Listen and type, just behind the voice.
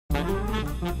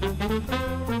Hey,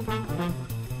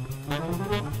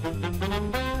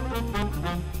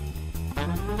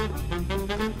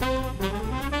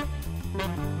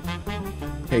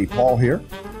 Paul here.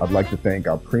 I'd like to thank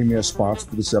our premier sponsor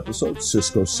for this episode,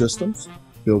 Cisco Systems,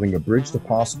 building a bridge to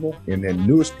possible in their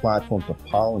newest platform to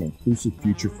power an inclusive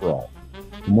future for all.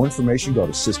 For more information, go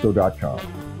to cisco.com.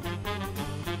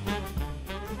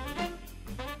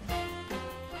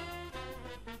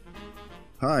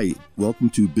 Hi, welcome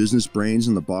to Business Brains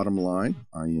and the Bottom Line.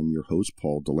 I am your host,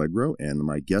 Paul Delegro, and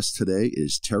my guest today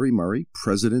is Terry Murray,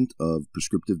 President of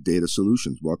Prescriptive Data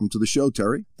Solutions. Welcome to the show,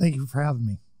 Terry. Thank you for having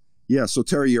me. Yeah, so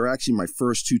Terry, you're actually my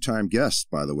first two-time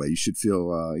guest, by the way. You should feel,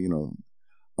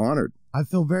 honored. I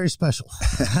feel very special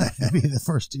to be the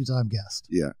first two-time guest.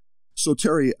 Yeah. So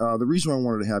Terry, the reason I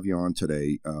wanted to have you on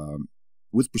today,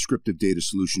 with Prescriptive Data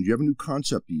Solutions, you have a new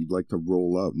concept that you'd like to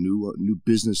roll out, new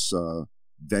business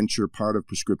venture, part of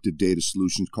Prescriptive Data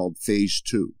Solutions called Phase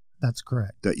 2. That's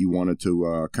correct. That you wanted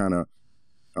to kind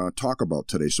of talk about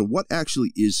today. So what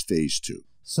actually is Phase 2?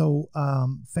 So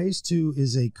Phase 2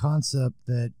 is a concept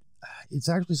that it's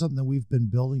actually something that we've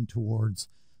been building towards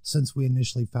since we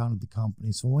initially founded the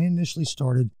company. So when we initially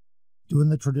started doing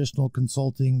the traditional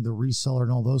consulting, the reseller,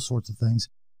 and all those sorts of things,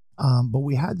 but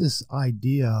we had this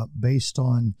idea based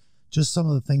on just some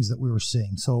of the things that we were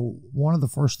seeing. So one of the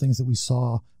first things that we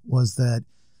saw was that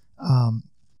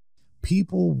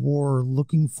people were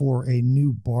looking for a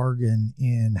new bargain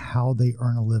in how they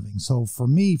earn a living. So for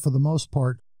me, for the most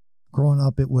part, growing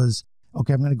up, it was,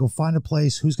 okay, I'm going to go find a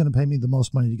place. Who's going to pay me the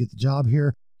most money to get the job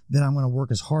here? Then I'm going to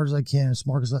work as hard as I can, as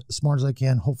smart as I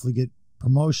can, hopefully get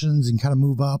promotions and kind of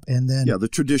move up. And then the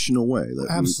traditional way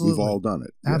that we've all done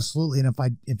it. Yeah. Absolutely. And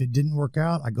if it didn't work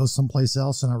out, I go someplace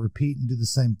else and I repeat and do the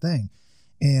same thing.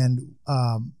 And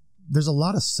there's a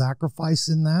lot of sacrifice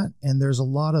in that, and there's a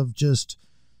lot of just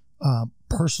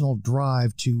personal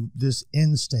drive to this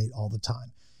end state all the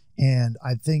time. And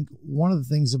I think one of the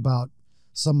things about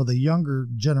some of the younger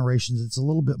generations it's a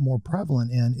little bit more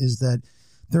prevalent in is that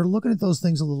they're looking at those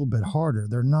things a little bit harder.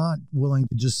 They're not willing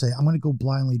to just say, I'm going to go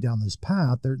blindly down this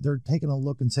path. They're taking a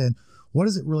look and saying, what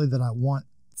is it really that I want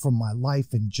from my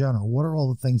life in general? What are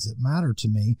all the things that matter to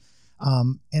me?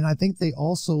 And I think they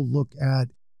also look at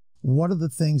what are the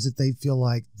things that they feel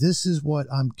like this is what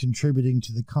I'm contributing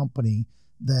to the company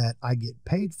that I get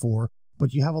paid for.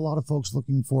 But you have a lot of folks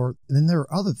looking for, and then there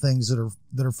are other things that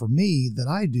are for me that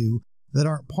I do that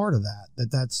aren't part of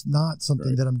that's not something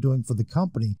right. that I'm doing for the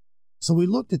company. So we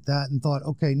looked at that and thought,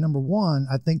 okay, number one,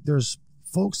 I think there's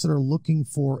folks that are looking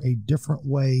for a different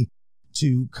way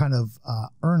to kind of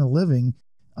earn a living.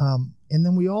 And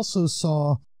then we also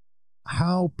saw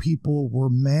how people were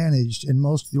managed in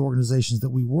most of the organizations that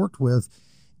we worked with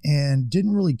and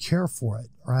didn't really care for it,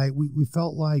 right? We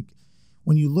felt like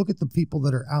when you look at the people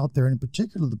that are out there, and in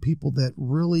particular the people that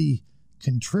really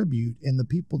contribute and the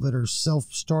people that are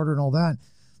self-starter and all that,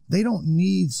 they don't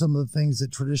need some of the things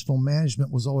that traditional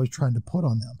management was always trying to put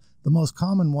on them. The most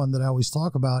common one that I always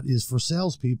talk about is for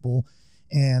salespeople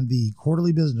and the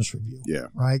quarterly business review. Yeah.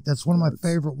 Right. That's one of my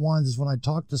favorite ones is when I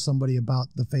talk to somebody about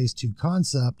the Phase 2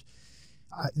 concept.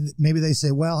 Maybe they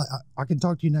say, well, I can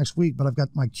talk to you next week, but I've got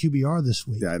my QBR this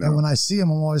week. Yeah, I know. And when I see them,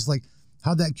 I'm always like,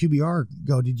 how'd that QBR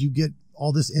go? Did you get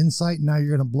all this insight and now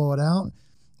you're going to blow it out?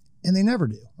 And they never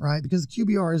do, right? Because the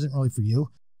QBR isn't really for you.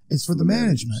 It's for the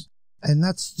management. And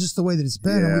that's just the way that it's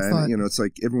been. Yeah, and we thought, it's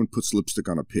like everyone puts lipstick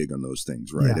on a pig on those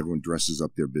things, right? Yeah. Everyone dresses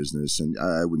up their business, and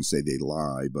I wouldn't say they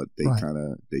lie, but they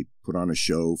they put on a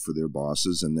show for their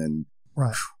bosses, and then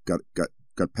got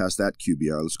past that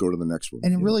QBR. Let's go to the next one.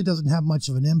 And it really doesn't have much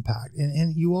of an impact.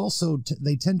 And you also,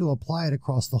 they tend to apply it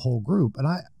across the whole group. And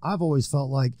I've always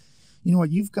felt like, you know what,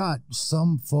 you've got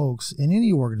some folks in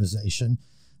any organization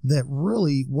that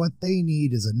really what they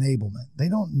need is enablement. They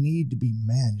don't need to be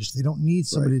managed. They don't need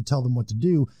somebody to tell them what to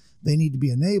do. They need to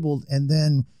be enabled. And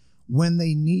then when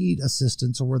they need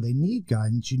assistance or where they need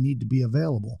guidance, you need to be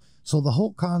available. So the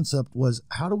whole concept was,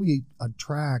 how do we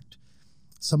attract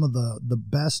some of the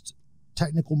best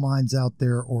technical minds out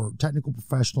there or technical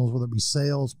professionals, whether it be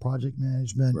sales, project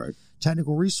management,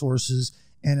 technical resources,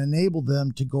 and enable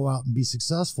them to go out and be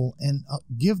successful and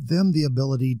give them the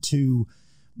ability to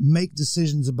make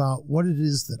decisions about what it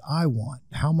is that I want.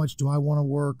 How much do I want to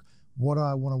work? What do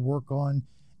I want to work on?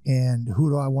 And who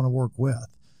do I want to work with?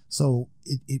 So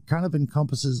it kind of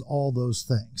encompasses all those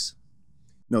things.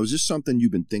 Now, is this something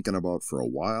you've been thinking about for a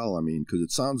while? I mean, because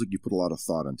it sounds like you put a lot of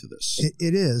thought into this.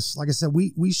 It is. Like I said,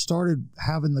 we started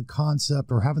having the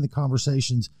concept or having the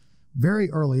conversations very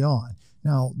early on.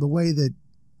 Now, the way that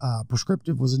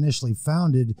Prescriptive was initially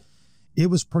founded, it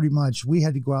was pretty much, we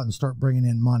had to go out and start bringing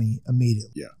in money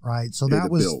immediately. Yeah. Right. So Pay that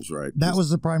the was, bills, right? that was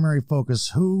the primary focus.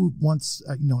 Who wants,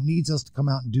 needs us to come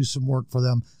out and do some work for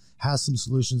them, has some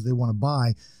solutions they want to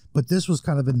buy. But this was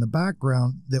kind of in the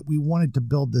background that we wanted to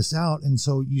build this out. And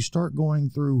so you start going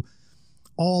through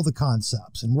all the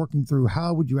concepts and working through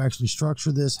how would you actually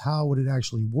structure this? How would it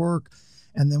actually work?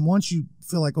 And then once you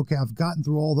feel like, okay, I've gotten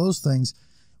through all those things,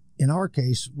 in our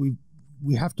case, we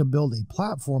have to build a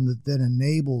platform that then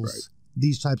enables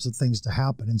these types of things to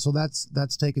happen. And so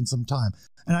that's taken some time.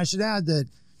 And I should add that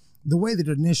the way that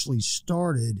it initially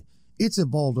started, it's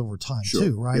evolved over time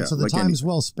too, right? Yeah, so the like time is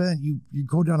well spent. You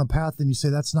go down a path and you say,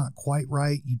 that's not quite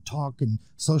right. You talk and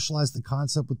socialize the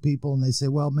concept with people and they say,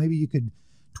 well, maybe you could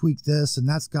tweak this. And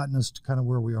that's gotten us to kind of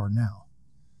where we are now.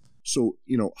 So,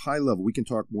 high level, we can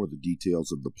talk more of the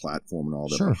details of the platform and all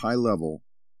that, Sure. but high level,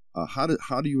 how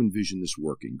do you envision this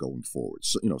working going forward?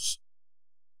 So,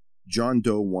 John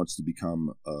Doe wants to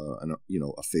become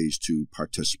a phase 2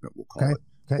 participant, we'll call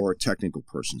it, or a technical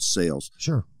person, sales.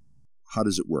 Sure. How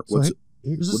does it work? So What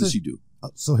does he do?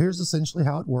 So here's essentially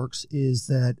how it works is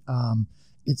that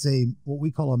it's what we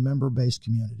call a member-based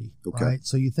community, right?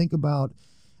 So you think about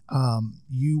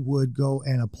you would go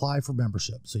and apply for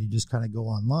membership. So you just kind of go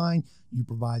online, you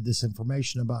provide this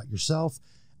information about yourself.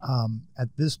 At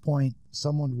this point,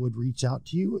 someone would reach out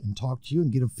to you and talk to you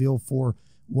and get a feel for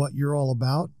what you're all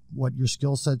about, what your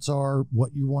skill sets are,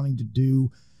 what you're wanting to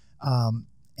do,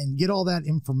 and get all that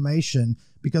information,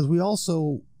 because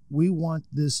we want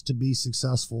this to be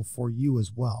successful for you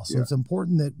as well. So it's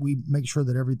important that we make sure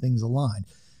that everything's aligned.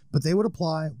 But they would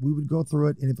apply, we would go through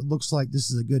it, and if it looks like this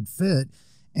is a good fit,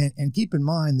 and keep in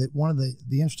mind that one of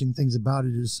the interesting things about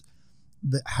it is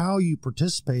that how you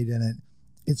participate in it,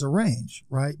 it's a range,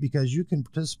 right? Because you can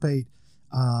participate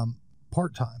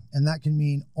part-time, and that can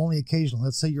mean only occasionally.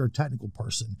 Let's say you're a technical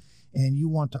person and you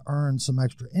want to earn some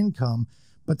extra income,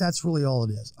 but that's really all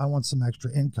it is. I want some extra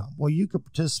income. Well, you could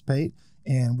participate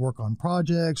and work on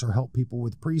projects or help people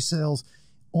with pre-sales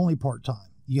only part-time.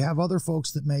 You have other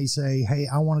folks that may say, hey,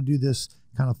 I want to do this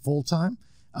kind of full-time.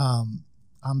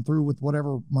 I'm through with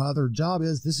whatever my other job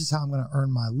is. This is how I'm going to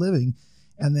earn my living.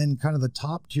 And then kind of the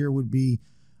top tier would be,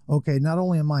 okay, not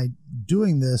only am I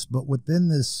doing this, but within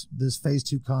this phase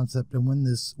 2 concept and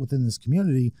within this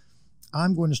community,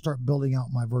 I'm going to start building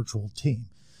out my virtual team.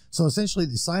 So essentially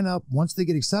they sign up. Once they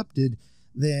get accepted,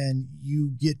 then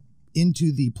you get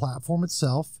into the platform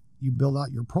itself, you build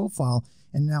out your profile,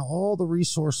 and now all the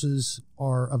resources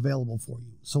are available for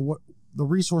you. So what the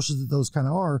resources that those kind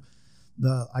of are,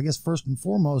 I guess first and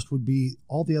foremost would be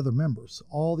all the other members,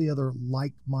 all the other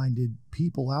like-minded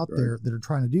people out there that are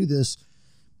trying to do this.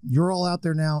 You're all out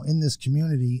there now in this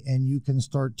community, and you can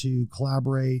start to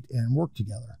collaborate and work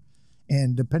together.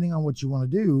 And depending on what you want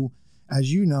to do,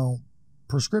 as you know,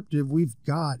 Prescriptive, we've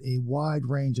got a wide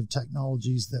range of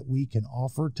technologies that we can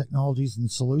offer, technologies and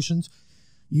solutions.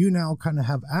 You now kind of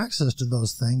have access to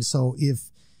those things. So if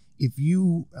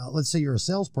you, let's say you're a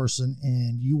salesperson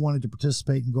and you wanted to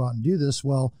participate and go out and do this,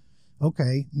 well,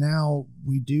 okay, now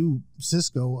we do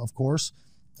Cisco, of course,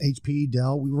 HP,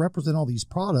 Dell, we represent all these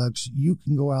products. You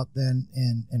can go out then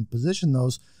and position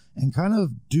those and kind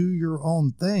of do your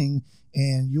own thing,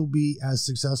 and you'll be as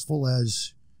successful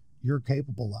as you're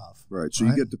capable of. Right. So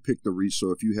you get to pick the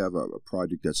resource. If you have a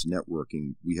project that's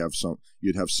networking,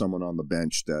 you'd have someone on the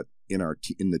bench that in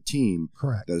the team,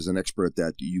 correct, that is an expert at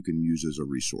that you can use as a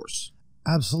resource.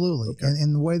 Absolutely. Okay.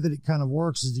 And the way that it kind of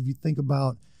works is if you think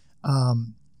about,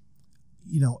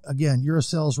 again, you're a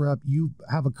sales rep, you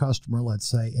have a customer, let's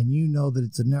say, and you know that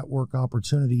it's a network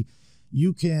opportunity.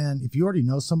 You can, if you already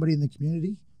know somebody in the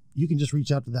community, you can just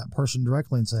reach out to that person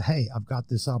directly and say, hey, I've got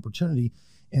this opportunity.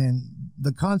 And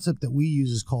the concept that we use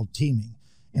is called teaming.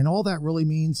 And all that really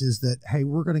means is that, hey,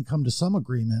 we're going to come to some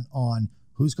agreement on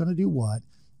who's going to do what.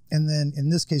 And then in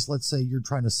this case, let's say you're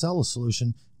trying to sell a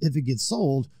solution. If it gets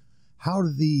sold, how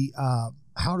do the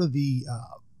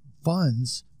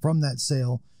funds from that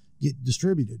sale get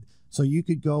distributed? So you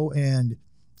could go and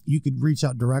you could reach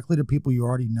out directly to people you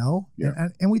already know. Yeah.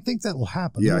 And we think that will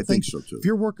happen. Yeah, I think so too. If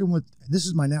you're working with, this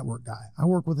is my network guy. I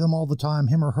work with him all the time,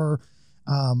 him or her.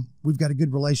 We've got a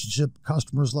good relationship.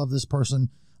 Customers love this person.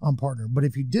 I'm partner. But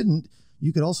if you didn't,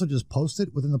 you could also just post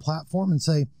it within the platform and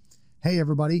say, hey,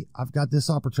 everybody, I've got this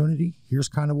opportunity. Here's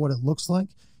kind of what it looks like.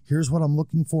 Here's what I'm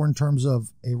looking for in terms of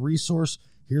a resource.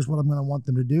 Here's what I'm going to want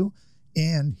them to do.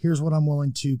 And here's what I'm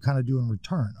willing to kind of do in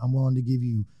return. I'm willing to give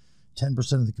you 10%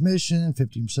 of the commission,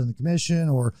 15% of the commission,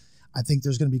 or I think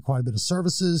there's going to be quite a bit of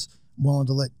services. I'm willing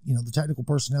to let, the technical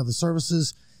person have the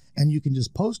services, and you can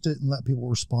just post it and let people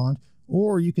respond,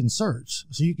 or you can search.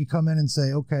 So you could come in and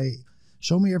say, okay,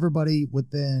 Show me everybody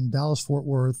within Dallas-Fort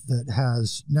Worth that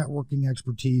has networking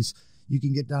expertise. You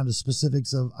can get down to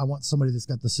specifics of, I want somebody that's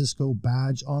got the Cisco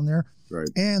badge on there, Right.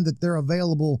 and that they're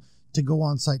available to go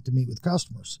on site to meet with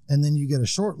customers. And then you get a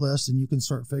short list and you can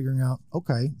start figuring out,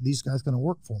 okay, these guys going to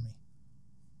work for me.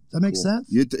 Does that make sense?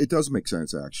 It does make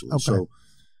sense, actually. Okay.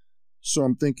 So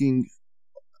I'm thinking,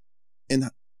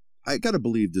 and I got to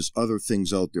believe there's other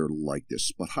things out there like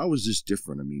this, but how is this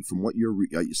different? I mean, from what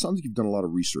it sounds like you've done a lot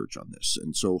of research on this.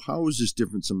 And so how is this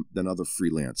different than other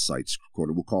freelance sites?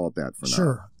 We'll call it that for now.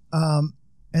 Sure.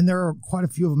 And there are quite a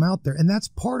few of them out there. And that's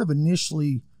part of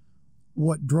initially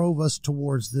what drove us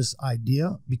towards this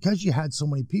idea, because you had so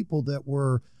many people that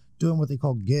were doing what they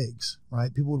call gigs,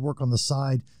 right? People would work on the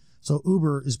side. So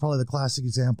Uber is probably the classic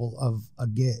example of a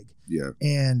gig. Yeah.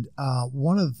 And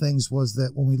one of the things was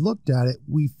that when we looked at it,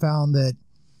 we found that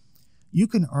you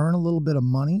can earn a little bit of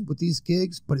money with these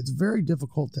gigs, but it's very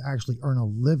difficult to actually earn a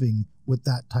living with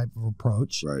that type of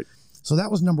approach. Right. So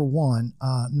that was number one.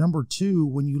 Number two,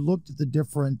 when you looked at the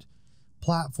different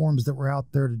platforms that were out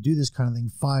there to do this kind of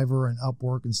thing, Fiverr and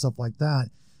Upwork and stuff like that,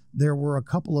 there were a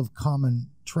couple of common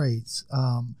traits.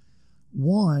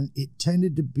 One, it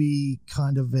tended to be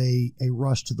kind of a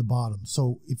rush to the bottom.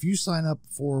 So if you sign up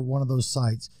for one of those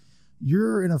sites,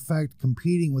 you're in effect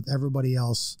competing with everybody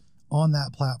else on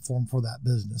that platform for that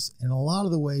business. And a lot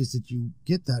of the ways that you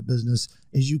get that business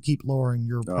is you keep lowering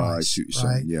your price. I see what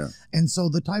you're saying. Yeah. And so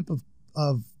the type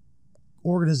of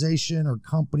organization or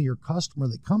company or customer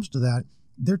that comes to that,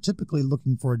 they're typically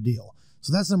looking for a deal.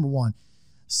 So that's number one.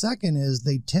 Second is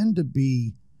they tend to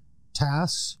be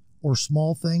tasks or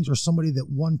small things or somebody that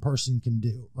one person can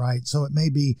do, right? So it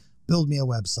may be build me a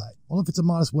website. Well, if it's a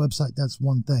modest website, that's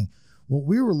one thing. What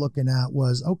we were looking at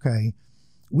was, okay,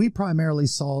 we primarily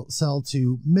sell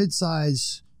to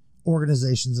mid-size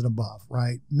organizations and above,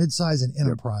 right? Mid-size and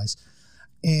enterprise.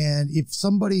 Yep. And if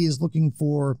somebody is looking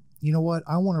for, you know what,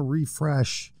 I want to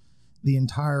refresh the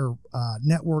entire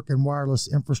network and wireless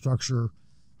infrastructure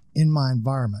in my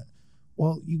environment.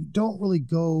 Well, you don't really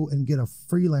go and get a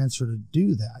freelancer to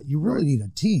do that. You really need a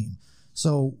team.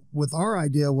 So with our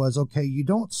idea was, okay, you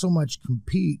don't so much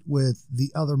compete with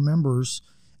the other members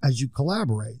as you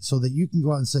collaborate, so that you can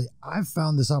go out and say, I've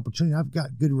found this opportunity. I've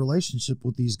got good relationship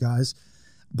with these guys,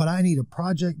 but I need a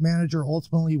project manager.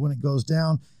 Ultimately, when it goes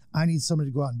down, I need somebody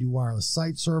to go out and do wireless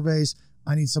site surveys.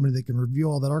 I need somebody that can review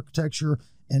all that architecture.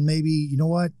 And maybe, you know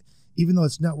what, even though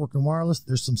it's network and wireless,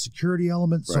 there's some security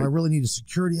elements. Right. So I really need a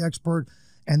security expert.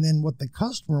 And then what the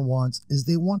customer wants is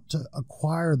they want to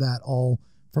acquire that all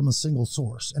from a single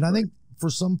source. And I think for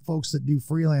some folks that do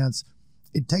freelance,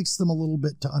 it takes them a little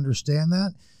bit to understand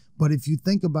that. But if you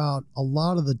think about a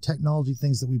lot of the technology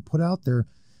things that we put out there,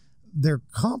 they're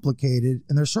complicated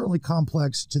and they're certainly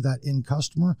complex to that end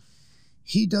customer.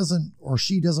 He doesn't or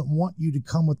she doesn't want you to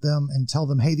come with them and tell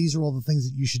them, hey, these are all the things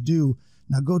that you should do.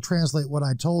 Now go translate what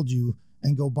I told you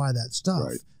and go buy that stuff.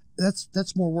 Right.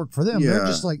 That's more work for them. Yeah. They're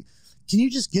just like, can you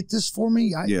just get this for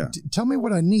me? Tell me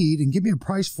what I need and give me a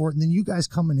price for it, and then you guys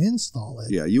come and install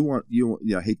it. Yeah, you want.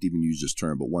 I hate to even use this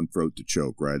term, but one throat to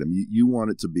choke, right? I mean, you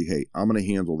want it to be, hey, I'm going to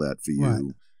handle that for you, right,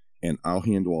 and I'll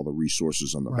handle all the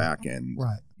resources on the back end.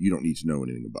 Right. You don't need to know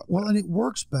anything about that. Well, and it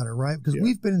works better, right? Because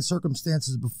we've been in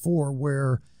circumstances before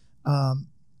where,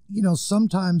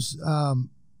 sometimes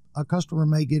a customer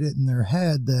may get it in their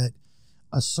head that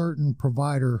a certain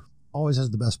provider always has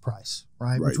the best price,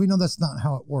 right? Which we know that's not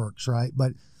how it works, right?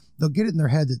 But they'll get it in their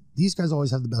head that these guys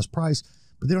always have the best price,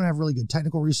 but they don't have really good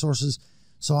technical resources.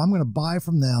 So I'm going to buy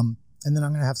from them and then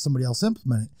I'm going to have somebody else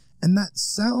implement it. And that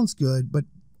sounds good, but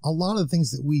a lot of the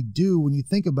things that we do, when you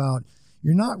think about,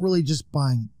 you're not really just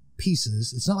buying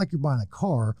pieces. It's not like you're buying a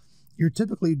car. You're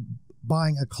typically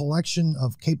buying a collection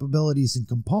of capabilities and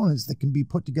components that can be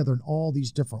put together in all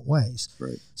these different ways.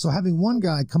 Right. So having one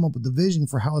guy come up with the vision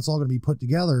for how it's all going to be put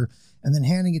together and then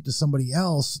handing it to somebody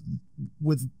else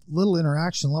with little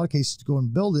interaction, in a lot of cases, to go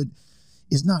and build it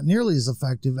is not nearly as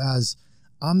effective as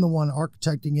I'm the one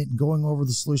architecting it and going over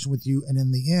the solution with you. And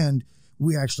in the end,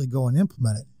 we actually go and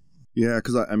implement it. Yeah,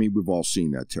 because I mean, we've all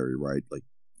seen that, Terry, right? Like,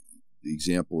 the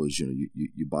example is,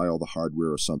 you buy all the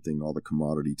hardware or something, all the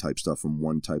commodity type stuff from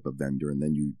one type of vendor, and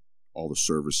then all the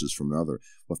services from another.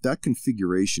 Well, if that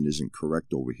configuration isn't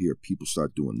correct over here, people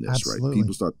start doing this, Absolutely. Right?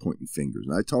 People start pointing fingers.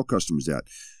 And I tell customers that.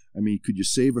 I mean, could you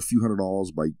save a few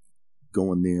 $100s by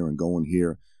going there and going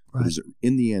here? Right. But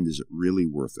in the end, is it really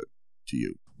worth it to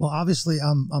you? Well, obviously,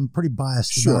 I'm pretty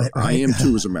biased Sure, about it. Right? I am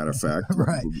too, as a matter of fact.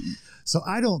 Right. So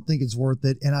I don't think it's worth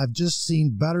it. And I've just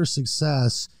seen better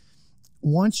success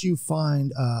once you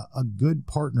find a good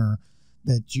partner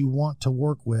that you want to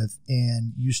work with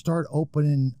and you start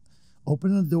opening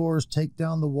open the doors, take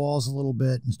down the walls a little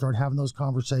bit, and start having those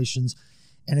conversations.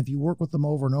 And if you work with them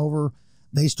over and over,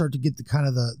 they start to get the kind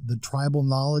of the tribal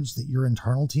knowledge that your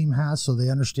internal team has, so they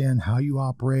understand how you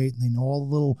operate, and they know all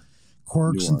the little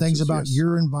quirks and things about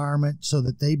your environment, so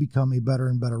that they become a better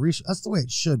and better resource. That's the way it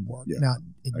should work. Yeah, now,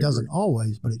 it doesn't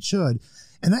always, but it should.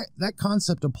 And that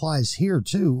concept applies here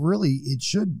too. Really, it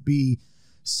should be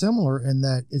similar in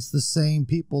that it's the same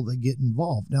people that get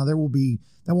involved. Now, that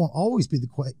won't always be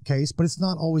the case, but it's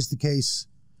not always the case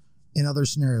in other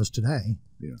scenarios today.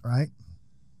 Yeah. Right.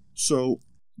 So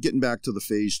getting back to the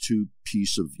phase 2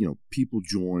 piece of, people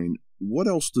join, what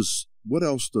else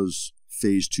does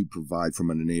phase 2 provide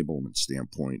from an enablement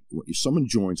standpoint? If someone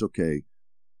joins, okay,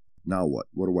 now what?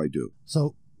 What do I do?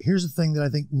 So here's the thing that I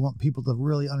think we want people to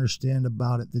really understand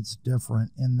about it that's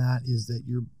different, and that is that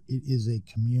it is a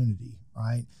community,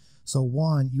 right? So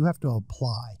one, you have to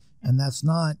apply, and that's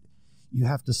not you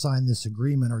have to sign this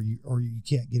agreement or you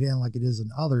can't get in like it is in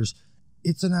others.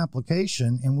 It's an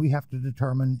application, and we have to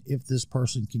determine if this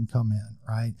person can come in,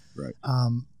 right? Right.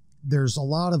 There's a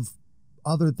lot of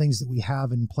other things that we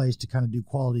have in place to kind of do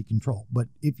quality control. But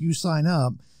if you sign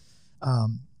up,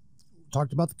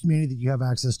 talked about the community that you have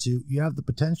access to, you have the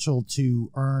potential to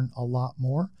earn a lot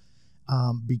more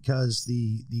because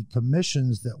the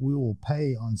commissions that we will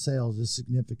pay on sales is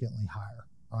significantly higher,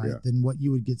 right, than what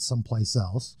you would get someplace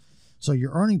else. So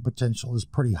your earning potential is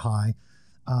pretty high.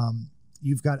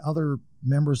 You've got other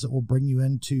members that will bring you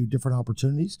into different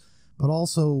opportunities, but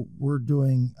also we're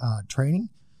doing training.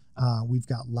 We've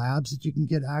got labs that you can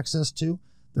get access to.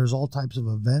 There's all types of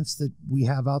events that we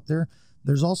have out there.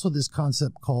 There's also this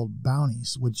concept called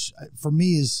bounties, which for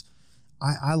me is,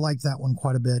 I like that one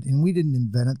quite a bit. And we didn't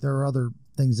invent it. There are other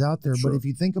things out there. Sure. But if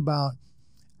you think about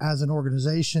as an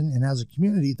organization and as a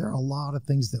community, there are a lot of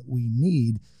things that we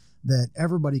need that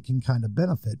everybody can kind of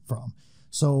benefit from.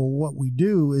 So what we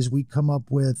do is we come up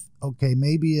with, okay,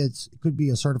 maybe it could be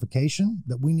a certification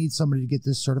that we need somebody to get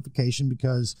this certification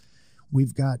because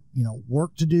we've got,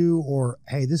 work to do, or,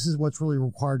 hey, this is what's really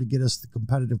required to get us the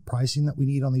competitive pricing that we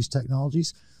need on these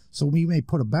technologies. So we may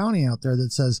put a bounty out there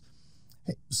that says,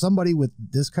 hey, somebody with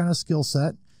this kind of skill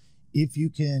set, if you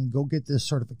can go get this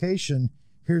certification,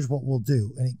 here's what we'll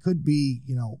do. And it could be,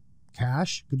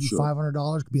 cash, could be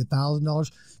 $500, could be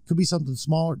 $1,000, could be something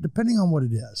smaller, depending on what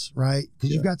it is, right?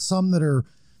 Because you've got some that are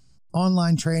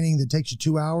online training that takes you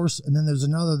 2 hours, and then there's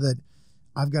another that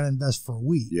I've got to invest for a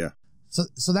week. Yeah.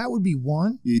 So that would be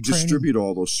one. You distribute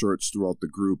all those certs throughout the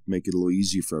group, make it a little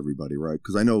easier for everybody, right?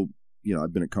 Because I know,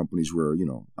 I've been at companies where,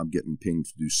 I'm getting pinged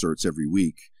to do certs every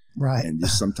week. Right. And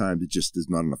sometimes it just is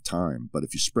not enough time. But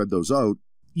if you spread those out.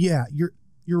 Yeah, you're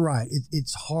right.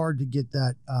 It's hard to get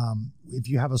that if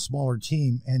you have a smaller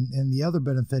team. And the other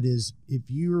benefit is if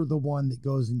you're the one that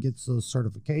goes and gets those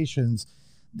certifications,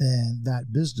 then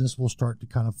that business will start to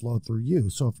kind of flow through you.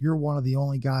 So if you're one of the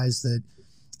only guys that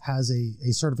has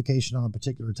a certification on a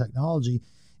particular technology,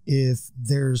 if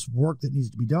there's work that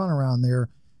needs to be done around there,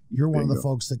 you're one of the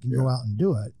folks that can go out and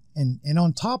do it. And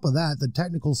on top of that, the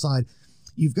technical side,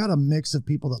 you've got a mix of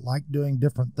people that like doing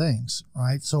different things,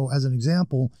 right? So as an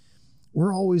example,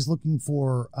 we're always looking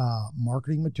for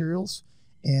marketing materials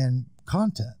and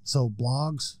content. So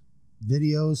blogs,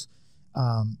 videos,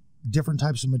 different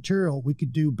types of material. We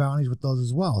could do bounties with those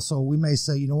as well. So we may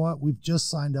say, you know what, we've just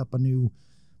signed up a new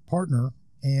partner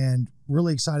and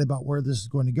really excited about where this is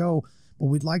going to go, but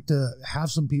we'd like to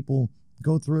have some people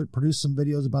go through it, produce some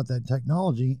videos about that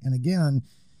technology. And again,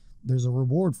 there's a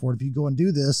reward for it. If you go and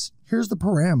do this, here's the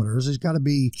parameters. There's got to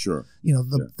be,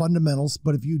 fundamentals.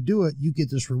 But if you do it, you get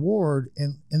this reward.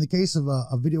 And in the case of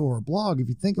a video or a blog, if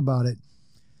you think about it,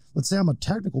 let's say I'm a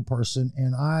technical person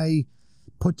and I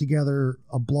put together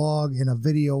a blog and a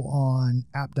video on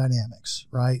app dynamics,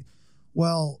 right?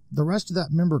 Well, the rest of that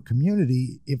member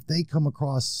community, if they come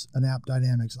across an app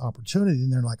dynamics opportunity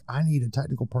and they're like, I need a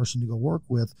technical person to go work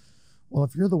with. Well,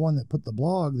 if you're the one that put the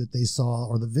blog that they saw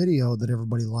or the video that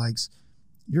everybody likes,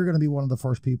 you're going to be one of the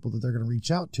first people that they're going to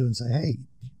reach out to and say, hey,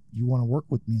 you want to work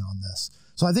with me on this?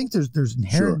 So I think there's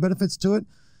inherent benefits to it.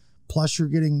 Plus you're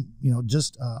getting,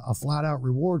 just a flat out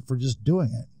reward for just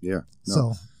doing it. Yeah.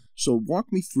 No. So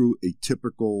walk me through a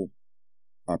typical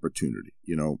opportunity.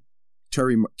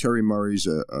 Terry Murray's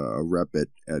a rep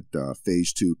at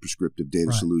phase 2 Prescriptive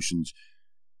Data Solutions.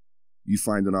 You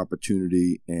find an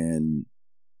opportunity and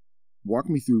walk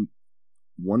me through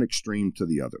one extreme to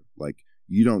the other. Like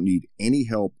you don't need any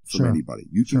help from anybody.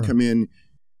 You can come in,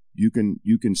 you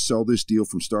can sell this deal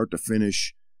from start to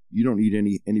finish. You don't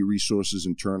need any resources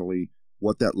internally.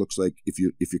 What that looks like if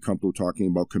you're comfortable talking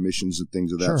about commissions and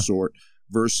things of that sort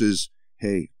versus,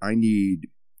 hey, I need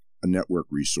a network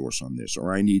resource on this,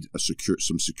 or I need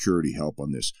some security help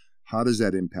on this. How does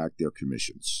that impact their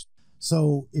commissions?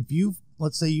 So if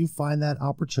let's say you find that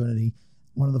opportunity,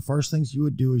 one of the first things you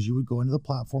would do is you would go into the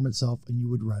platform itself and you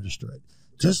would register it,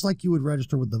 just like you would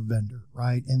register with the vendor,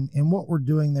 right? And what we're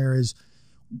doing there is,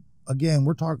 again,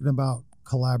 we're talking about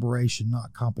collaboration,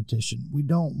 not competition. We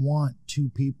don't want two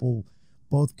people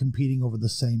both competing over the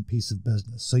same piece of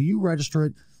business. So you register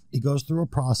it, it goes through a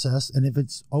process, and if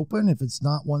it's open, if it's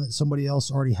not one that somebody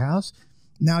else already has,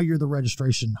 now you're the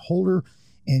registration holder,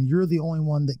 and you're the only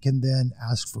one that can then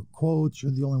ask for quotes.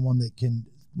 You're the only one that can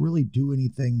really do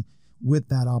anything with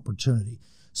that opportunity.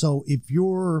 So if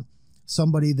you're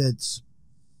somebody that's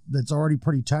already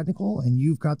pretty technical and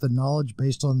you've got the knowledge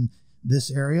based on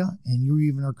this area, and you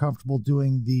even are comfortable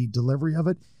doing the delivery of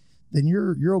it, then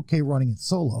you're okay running it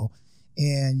solo,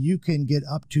 and you can get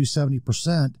up to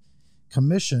 70%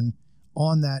 commission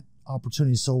on that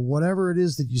opportunity. So whatever it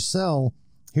is that you sell,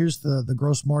 here's the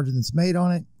gross margin that's made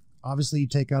on it. Obviously, you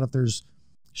take out if there's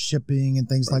shipping and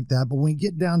things like that. But when you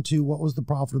get down to what was the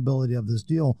profitability of this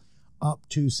deal, up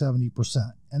to 70%.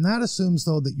 And that assumes,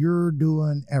 though, that you're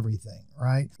doing everything,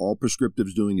 right? All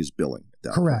Prescriptive's doing is billing.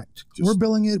 Correct. We're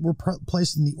billing it. We're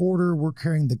placing the order. We're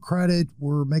carrying the credit.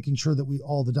 We're making sure that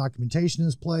all the documentation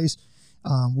is placed.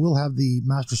 We'll have the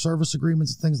master service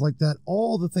agreements and things like that.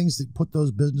 All the things that put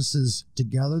those businesses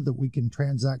together that we can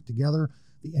transact together,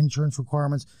 the insurance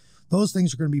requirements, those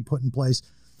things are going to be put in place.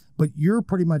 But you're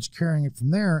pretty much carrying it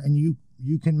from there, and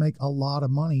you can make a lot of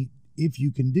money if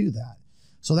you can do that.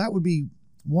 So that would be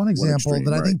one example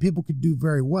that I think people could do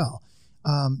very well.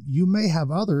 You may have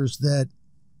others that,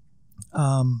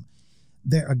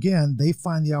 they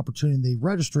find the opportunity, they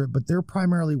register it, but they're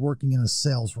primarily working in a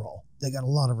sales role. They got a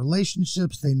lot of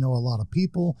relationships, they know a lot of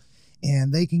people,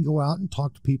 and they can go out and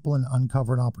talk to people and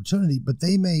uncover an opportunity, but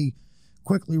they may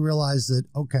quickly realize that,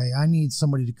 okay, I need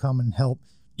somebody to come and help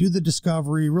do the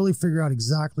discovery, really figure out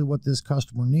exactly what this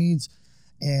customer needs,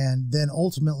 and then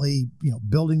ultimately,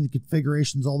 building the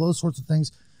configurations, all those sorts of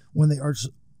things. When they are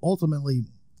ultimately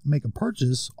make a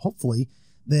purchase, hopefully,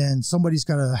 then somebody's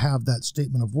got to have that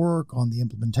statement of work on the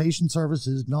implementation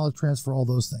services, knowledge transfer, all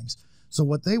those things. So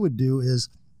what they would do is,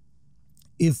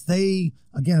 if they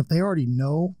already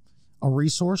know a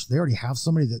resource, they already have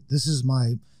somebody that this is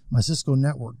my Cisco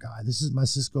network guy, this is my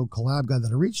Cisco collab guy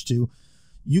that I reach to,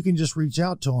 you can just reach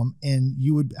out to them, and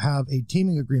you would have a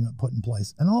teaming agreement put in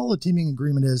place. And all the teaming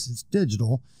agreement is, it's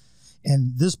digital.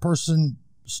 And this person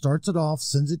starts it off,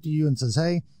 sends it to you and says,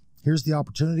 hey, here's the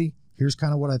opportunity. Here's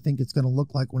kind of what I think it's going to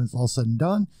look like when it's all said and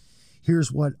done.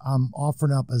 Here's what I'm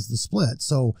offering up as the split.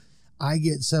 So I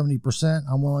get 70%.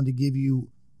 I'm willing to give you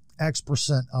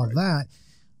X% of that.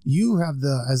 You have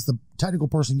as the technical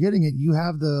person getting it, you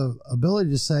have the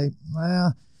ability to say,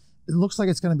 it looks like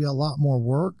it's going to be a lot more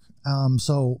work.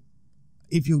 So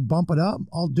if you bump it up,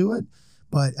 I'll do it.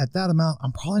 But at that amount,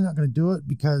 I'm probably not going to do it,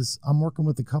 because I'm working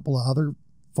with a couple of other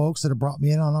folks that have brought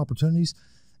me in on opportunities,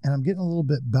 and I'm getting a little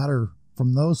bit better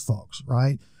from those folks,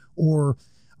 right? Or,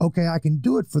 okay, I can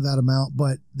do it for that amount,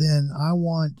 but then I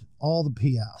want all the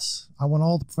PS. I want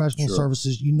all the professional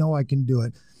services. I can do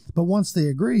it. But once they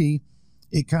agree,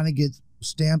 it kind of gets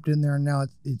stamped in there, and now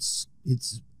it's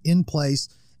in place,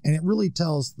 and it really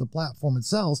tells the platform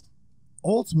itself,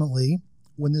 ultimately,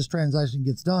 when this transaction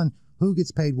gets done, who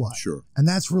gets paid what. Sure. And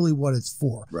that's really what it's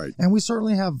for. Right. And we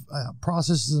certainly have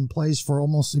processes in place for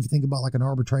almost, if you think about like an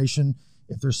arbitration,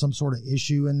 if there's some sort of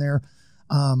issue in there.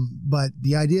 But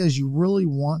the idea is you really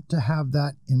want to have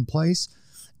that in place,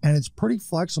 and it's pretty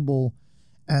flexible.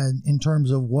 And in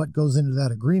terms of what goes into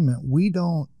that agreement, we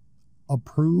don't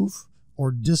approve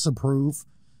or disapprove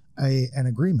an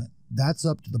agreement. That's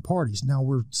up to the parties. Now,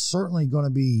 we're certainly going to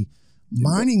be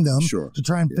mining them to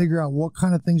try and figure out what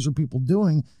kind of things are people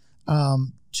doing,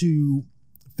 to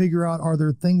figure out, are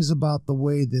there things about the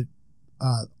way that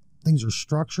things are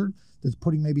structured that's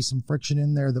putting maybe some friction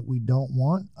in there that we don't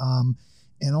want,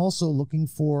 and also looking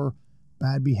for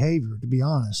bad behavior, to be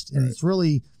honest. And it's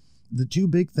really, the two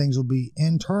big things will be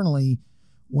internally,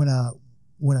 when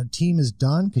a team is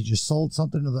done, because you sold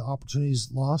something or the opportunity's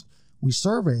lost, we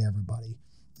survey everybody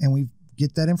and we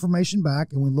get that information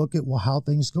back, and we look at, well, how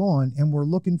things go on. And we're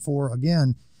looking for,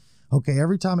 again, okay,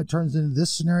 every time it turns into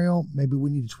this scenario, maybe we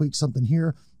need to tweak something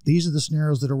here. These are the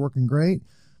scenarios that are working great.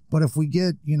 But if we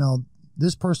get,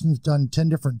 this person's done 10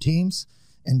 different teams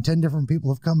and 10 different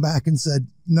people have come back and said,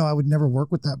 no, I would never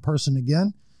work with that person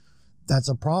again, that's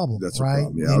a problem, right? A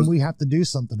problem. Yeah, and we have to do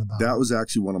something about it. That was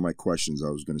actually one of my questions I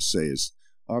was going to say is,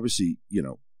 obviously,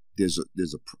 there's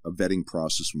a vetting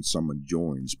process when someone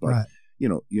joins, but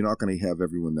you're not going to have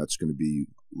everyone that's going to be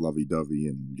lovey-dovey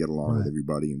and get along with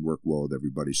everybody and work well with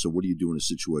everybody. So what do you do in a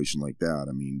situation like that?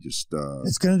 I mean, just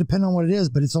it's going to depend on what it is,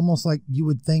 but it's almost like you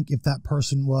would think if that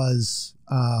person was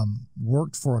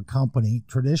worked for a company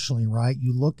traditionally, right?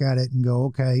 You look at it and go,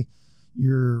 okay,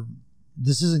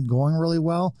 this isn't going really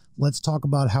well. Let's talk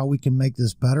about how we can make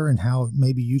this better and how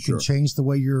maybe you can change the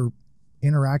way you're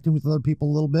interacting with other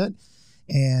people a little bit.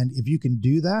 And if you can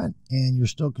do that and you're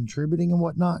still contributing and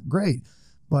whatnot, great.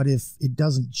 But if it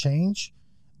doesn't change,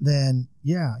 then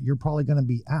you're probably going to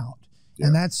be out. Yeah.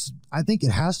 And I think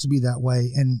it has to be that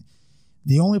way. And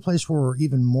the only place where we're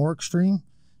even more extreme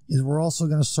is we're also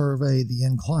going to survey the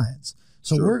end clients.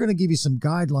 So we're going to give you some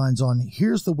guidelines on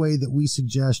here's the way that we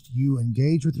suggest you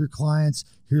engage with your clients.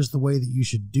 Here's the way that you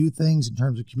should do things in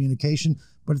terms of communication.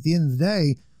 But at the end of the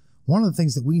day, one of the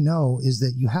things that we know is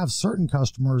that you have certain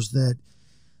customers that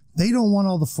they don't want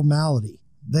all the formality.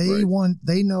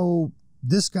 They know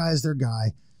this guy's their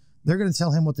guy. They're going to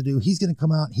tell him what to do. He's going to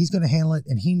come out, he's going to handle it,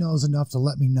 and he knows enough to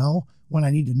let me know when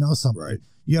I need to know something. Right.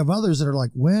 You have others that are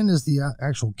like, when is the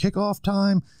actual kickoff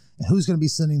time? And who's going to be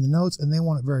sending the notes? And they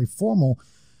want it very formal.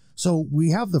 So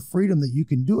we have the freedom that you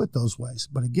can do it those ways.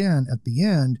 But again, at the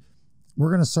end, we're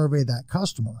going to survey that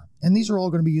customer. And these are all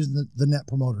going to be using the Net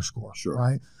Promoter Score,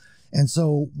 right? And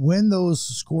so when those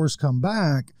scores come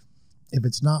back, if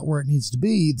it's not where it needs to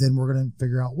be, then we're going to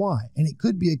figure out why. And it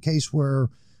could be a case where,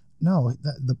 no,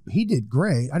 he did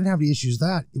great. I didn't have any issues with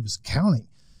that. It was counting.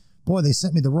 Boy, they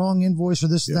sent me the wrong invoice or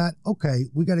this or that. Okay,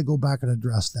 we got to go back and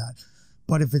address that.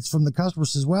 But if it's from the customer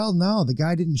says, well, no, the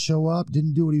guy didn't show up,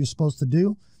 didn't do what he was supposed to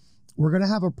do, we're going to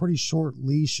have a pretty short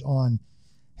leash on,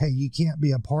 hey, you can't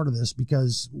be a part of this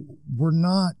because we're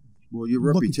not. Well, your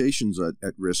reputation's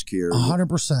at risk here.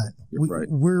 100%.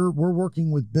 We're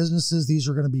working with businesses. These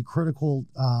are going to be critical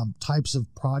types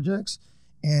of projects,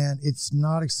 and it's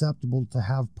not acceptable to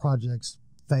have projects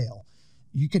fail.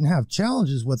 You can have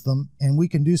challenges with them, and we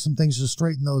can do some things to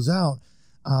straighten those out.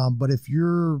 But if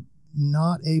you're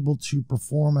not able to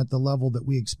perform at the level that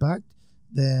we expect,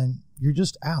 then you're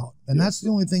just out. And that's the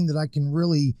only thing that I can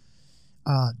really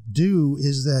do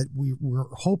is that we're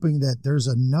hoping that there's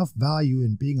enough value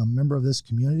in being a member of this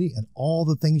community and all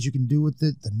the things you can do with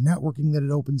it, the networking that it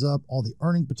opens up, all the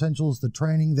earning potentials, the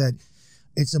training, that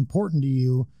it's important to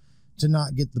you to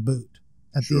not get the boot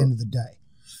at the end of the day.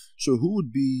 So what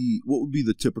would be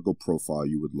the typical profile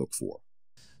you would look for?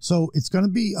 So it's going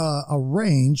to be a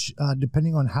range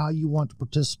depending on how you want to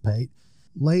participate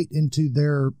late into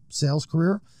their sales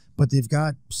career, but they've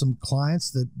got some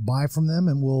clients that buy from them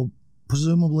and will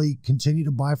presumably continue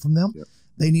to buy from them. Yep.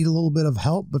 They need a little bit of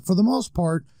help, but for the most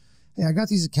part, hey, I got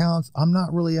these accounts. I'm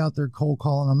not really out there cold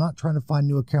calling. I'm not trying to find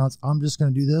new accounts. I'm just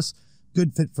going to do this.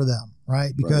 Good fit for them,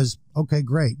 right? Because, okay,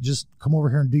 great. Just come over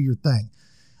here and do your thing.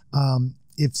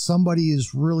 If somebody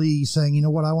is really saying, you know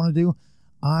what I want to do?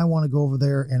 I want to go over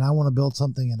there and I want to build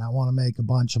something and I want to make a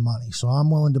bunch of money. So I'm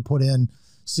willing to put in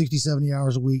 60, 70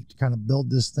 hours a week to kind of build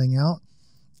this thing out.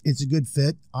 It's a good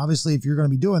fit. Obviously, if you're going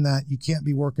to be doing that, you can't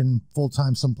be working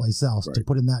full-time someplace else to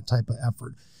put in that type of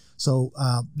effort. So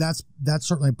that's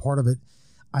certainly part of it.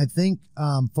 I think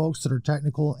folks that are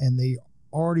technical and they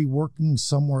already working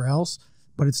somewhere else,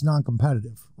 but it's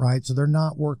non-competitive, right? So they're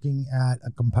not working at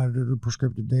a competitor to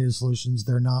Prescriptive Data Solutions.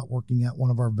 They're not working at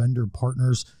one of our vendor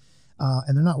partners.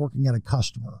 And they're not working at a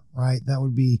customer, right? That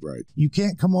would be, you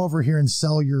can't come over here and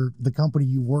sell the company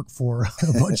you work for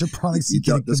a bunch of products.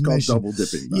 That's called double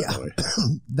dipping, by the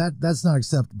way. That's not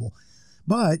acceptable.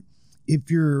 But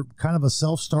if you're kind of a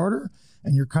self-starter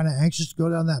and you're kind of anxious to go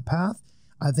down that path,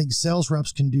 I think sales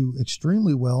reps can do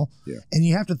extremely well. Yeah. And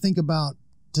you have to think about,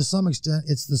 to some extent,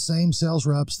 it's the same sales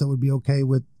reps that would be okay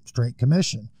with straight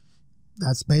commission.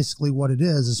 That's basically what it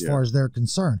is as far as they're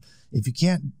concerned. If you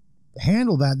can't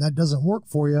handle that and that doesn't work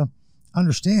for you,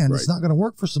 understand it's not going to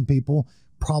work for some people,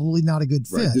 probably not a good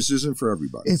fit. This isn't for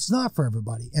everybody. It's not for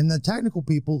everybody. And the technical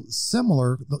people,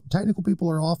 similar. The technical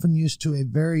people are often used to a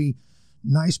very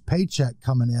nice paycheck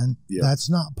coming in. That's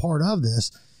not part of this.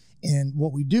 And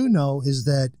what we do know is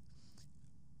that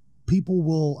people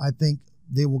will, I think,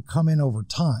 they will come in over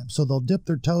time. So they'll dip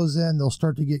their toes in, they'll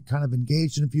start to get kind of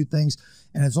engaged in a few things.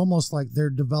 And it's almost like they're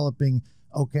developing,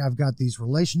 okay, I've got these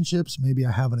relationships, maybe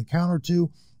I have an account or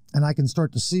two, and I can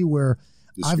start to see where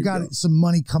I've got some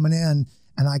money coming in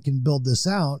and I can build this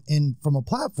out. And from a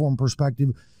platform perspective,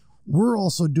 we're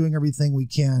also doing everything we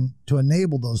can to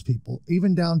enable those people,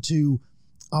 even down to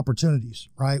opportunities,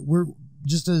 right? We're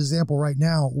just an example right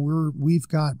now, we've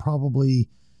got probably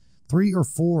 3 or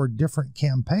 4 different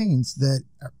campaigns that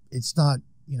it's not,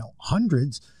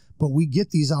 hundreds, but we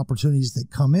get these opportunities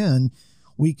that come in.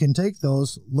 We can take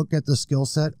those, look at the skill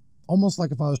set. almost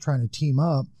like if I was trying to team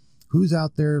up, who's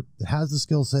out there that has the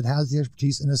skill set, has the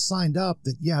expertise, and has signed up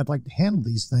that, yeah, I'd like to handle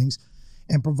these things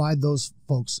and provide those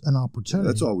folks an opportunity.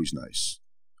 That's always nice.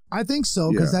 I think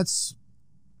so, because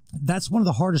that's one of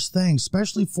the hardest things,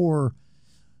 especially for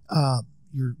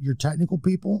your technical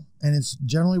people, and it's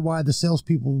generally why the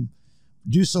salespeople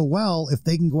do so well. If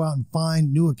they can go out and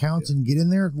find new accounts and get in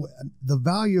there, the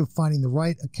value of finding the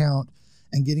right account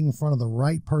and getting in front of the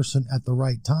right person at the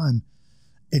right time,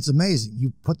 it's amazing.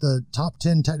 You put the top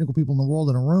 10 technical people in the world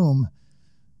in a room,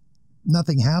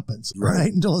 nothing happens,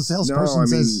 right? Until a salesperson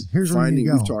says, here's where you need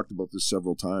to go. We've talked about this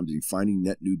several times. Finding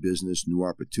net new business, new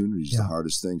opportunities is the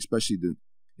hardest thing, especially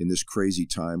in this crazy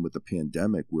time with the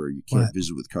pandemic where you can't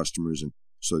visit with customers. And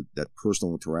so that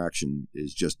personal interaction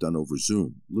is just done over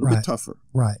Zoom. A little bit tougher.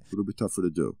 Right. A little bit tougher to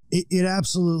do. It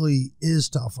absolutely is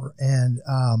tougher. And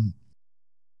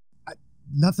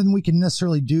nothing we can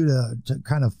necessarily do to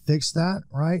kind of fix that,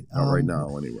 right? Not right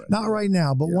now, anyway. Not right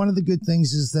now. But one of the good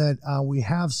things is that we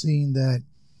have seen that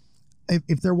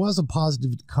if there was a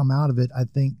positive to come out of it, I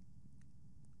think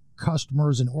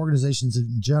customers and organizations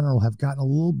in general have gotten a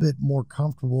little bit more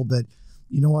comfortable that,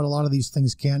 you know what, a lot of these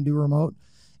things can do remote,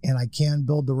 and I can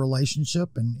build the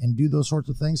relationship and do those sorts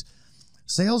of things.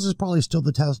 Sales is probably still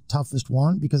the toughest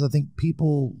one, because I think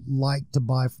people like to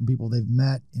buy from people they've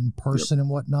met in person and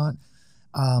whatnot.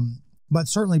 But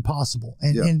certainly possible.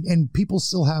 And people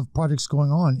still have projects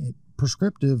going on.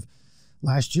 Prescriptive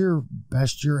last year,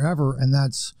 best year ever. And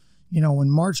that's, when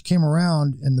March came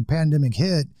around and the pandemic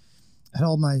hit, I had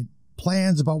all my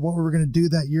plans about what we were going to do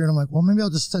that year. And I'm like, well, maybe I'll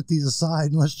just set these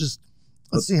aside and let's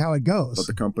see how it goes. But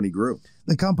the company grew.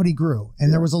 The company grew.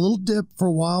 And there was a little dip for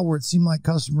a while where it seemed like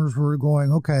customers were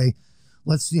going, okay,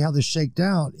 let's see how this shaked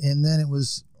out. And then it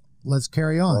was, let's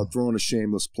carry on. Well, throwing a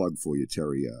shameless plug for you,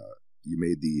 Terry. You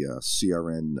made the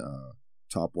CRN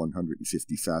top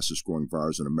 150 fastest growing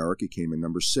VARs in America, came in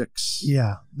number 6.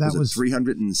 Yeah, that was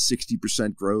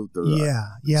 360% growth.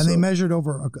 And they measured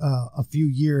over a few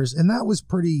years, and that was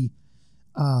pretty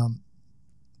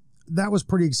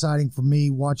exciting for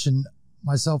me, watching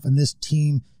myself and this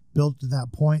team build to that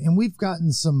point. And we've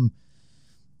gotten some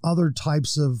other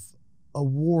types of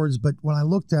awards, but when I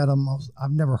looked at them,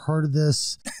 I've never heard of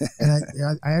this, and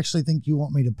I actually think you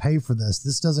want me to pay for this.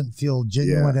 This doesn't feel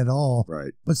genuine at all.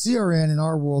 Right. But CRN in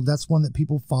our world, that's one that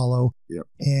people follow. Yep.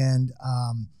 And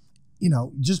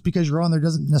just because you're on there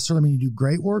doesn't necessarily mean you do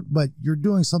great work, but you're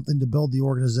doing something to build the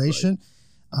organization.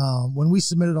 Right. When we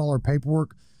submitted all our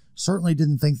paperwork, certainly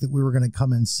didn't think that we were going to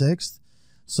come in 6th.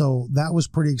 So that was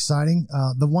pretty exciting.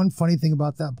 The one funny thing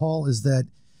about that, Paul, is that,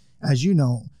 as you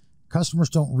know, customers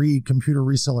don't read computer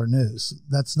reseller news.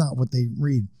 That's not what they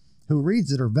read. Who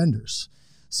reads it are vendors.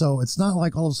 So it's not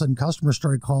like all of a sudden customers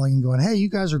started calling and going, hey, you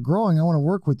guys are growing, I want to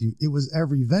work with you. It was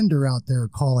every vendor out there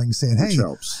calling saying, hey,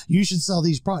 you should sell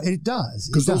these products. It does.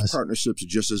 Because those partnerships are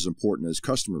just as important as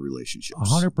customer relationships.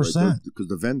 100%. Right? Because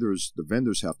the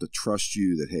vendors have to trust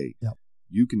you that, hey,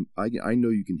 you can. I know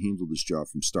you can handle this job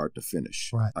from start to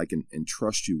finish. Right. I can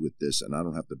entrust you with this, and I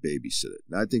don't have to babysit it.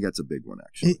 And I think that's a big one,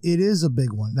 actually. It is a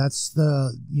big one. That's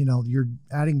you're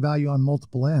adding value on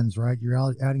multiple ends, right? You're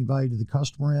adding value to the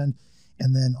customer end,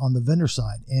 and then on the vendor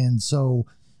side. And so,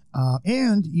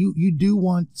 and you do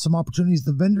want some opportunities.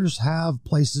 The vendors have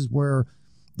places where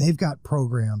they've got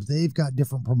programs, they've got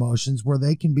different promotions where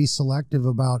they can be selective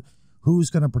about who's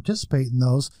going to participate in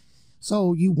those.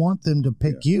 So you want them to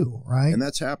pick you, right? And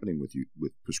that's happening with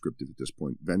Prescriptive at this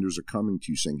point. Vendors are coming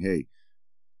to you saying, hey,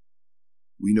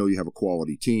 we know you have a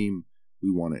quality team. We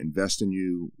want to invest in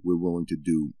you. We're willing to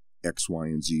do X, Y,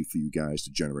 and Z for you guys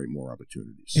to generate more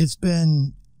opportunities. It's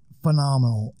been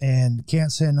phenomenal, and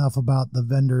can't say enough about the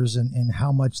vendors and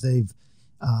how much they've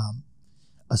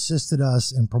assisted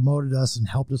us and promoted us and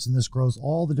helped us in this growth,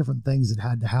 all the different things that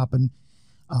had to happen.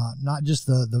 Not just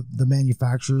the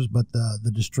manufacturers, but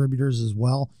the distributors as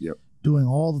well. Yep. Doing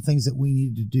all the things that we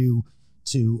needed to do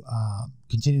to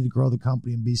continue to grow the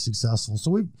company and be successful.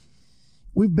 So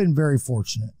we've been very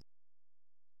fortunate.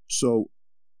 So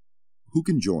who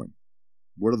can join?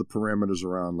 What are the parameters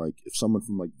around, like, if someone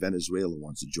from like Venezuela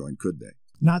wants to join, could they?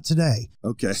 Not today.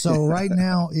 Okay. So right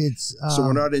now it's... so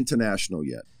we're not international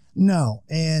yet. No.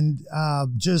 And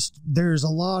there's a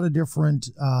lot of different...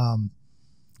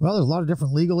 there's a lot of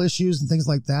different legal issues and things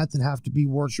like that have to be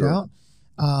worked out.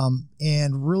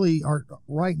 And really,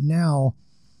 right now,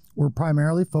 we're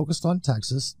primarily focused on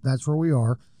Texas. That's where we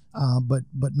are. But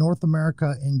North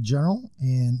America in general,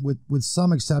 and with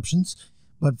some exceptions,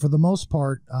 but for the most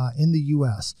part, in the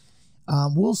U.S.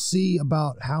 We'll see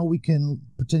about how we can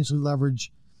potentially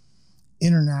leverage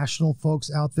international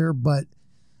folks out there. But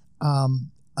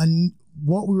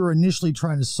what we were initially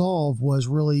trying to solve was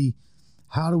really,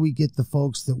 how do we get the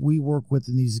folks that we work with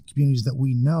in these communities that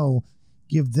we know,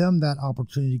 give them that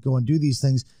opportunity to go and do these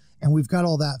things? And we've got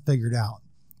all that figured out.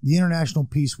 The international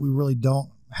piece, we really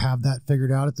don't have that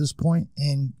figured out at this point.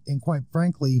 And quite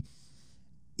frankly,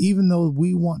 even though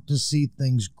we want to see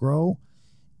things grow,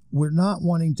 we're not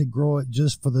wanting to grow it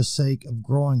just for the sake of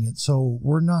growing it. So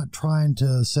we're not trying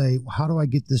to say, how do I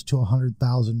get this to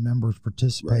 100,000 members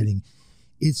participating? Right.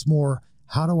 It's more,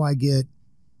 how do I get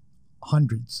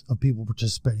hundreds of people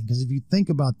participating? Because if you think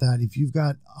about that, if you've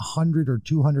got 100 or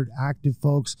 200 active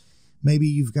folks, maybe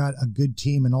you've got a good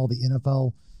team in all the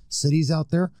NFL cities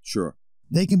out there. Sure.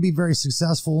 They can be very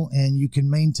successful, and you can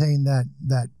maintain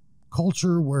that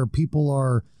culture where people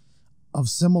are of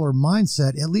similar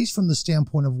mindset, at least from the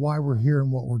standpoint of why we're here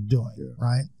and what we're doing,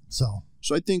 right? So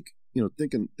I think,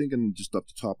 thinking just off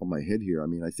the top of my head here, I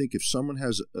mean, I think if someone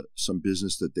has some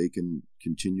business that they can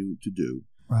continue to do,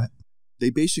 right, they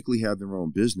basically have their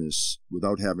own business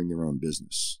without having their own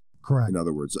business. Correct. In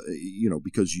other words,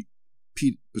 because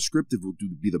Prescriptive will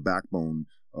be the backbone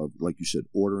of, like you said,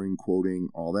 ordering, quoting,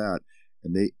 all that,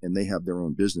 and they have their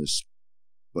own business,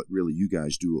 but really you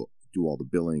guys do all the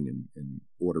billing and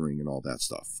ordering and all that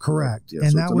stuff. Correct. Yeah,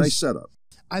 and so that it's a nice setup.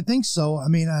 I think so. I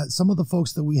mean, some of the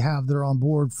folks that we have that are on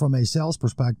board from a sales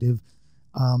perspective,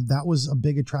 that was a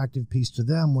big attractive piece to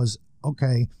them was,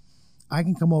 okay, I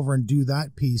can come over and do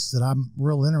that piece that I'm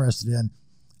real interested in.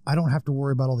 I don't have to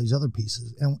worry about all these other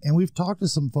pieces. And we've talked to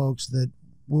some folks that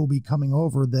will be coming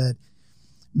over that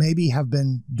maybe have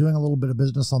been doing a little bit of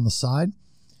business on the side,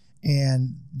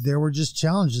 and there were just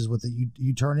challenges with it.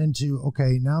 You turn into,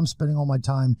 okay, now I'm spending all my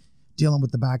time dealing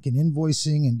with the back end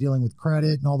invoicing and dealing with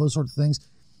credit and all those sorts of things.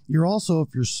 You're also, if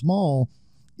you're small,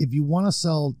 if you want to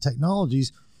sell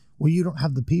technologies, well, you don't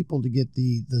have the people to get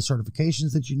the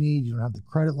certifications that you need. You don't have the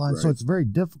credit line. Right. So it's very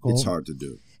difficult. It's hard to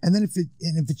do. And then if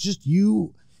it's just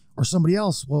you or somebody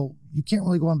else, well, you can't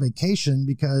really go on vacation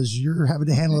because you're having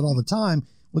to handle it all the time.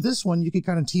 With this one, you could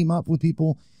kind of team up with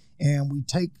people, and we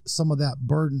take some of that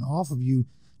burden off of you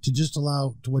to just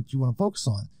allow to what you want to focus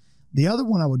on. The other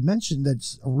one I would mention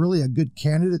that's really a good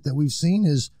candidate that we've seen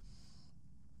is,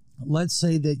 let's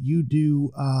say that you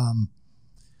do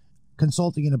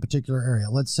consulting in a particular area.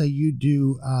 Let's say you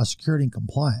do security and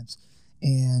compliance.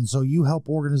 And so you help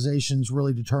organizations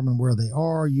really determine where they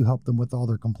are. You help them with all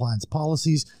their compliance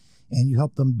policies, and you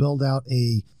help them build out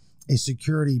a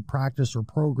security practice or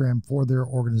program for their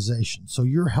organization. So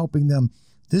you're helping them.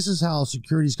 This is how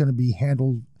security is going to be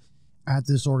handled at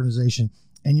this organization,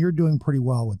 and you're doing pretty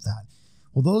well with that.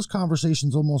 Well, those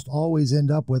conversations almost always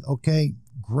end up with, okay,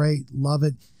 great, love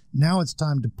it. Now it's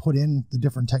time to put in the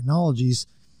different technologies.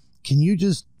 Can you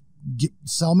just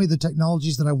sell me the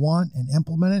technologies that I want and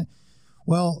implement it?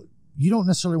 Well, you don't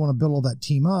necessarily want to build all that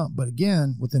team up, but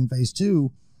again, within phase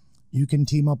 2, you can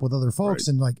team up with other folks.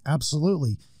 Right. And like,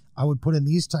 absolutely, I would put in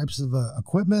these types of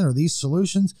equipment or these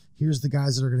solutions. Here's the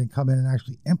guys that are going to come in and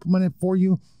actually implement it for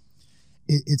you.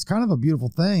 It's kind of a beautiful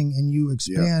thing, and you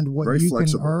expand what you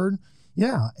flexible. Can earn.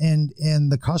 Yeah, and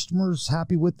the customer's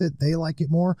happy with it. They like it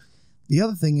more. The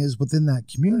other thing is, within that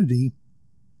community,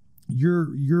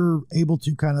 you're able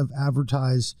to kind of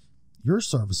advertise your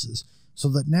services, so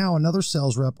that now another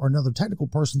sales rep or another technical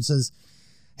person says,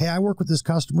 hey, I work with this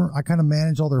customer. I kind of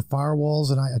manage all their firewalls,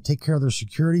 and I take care of their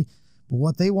security. But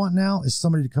what they want now is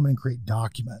somebody to come in and create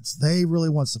documents. They really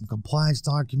want some compliance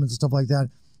documents and stuff like that.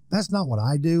 That's not what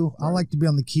I do. Right. I like to be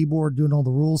on the keyboard doing all the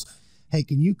rules. Hey,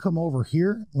 can you come over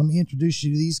here? Let me introduce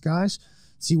you to these guys.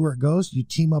 See where it goes. You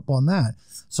team up on that.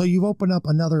 So you've opened up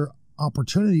another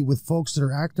opportunity with folks that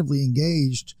are actively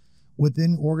engaged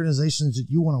within organizations that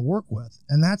you want to work with.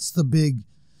 And that's the big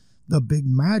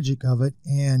magic of it.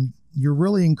 And you're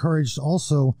really encouraged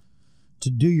also to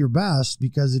do your best,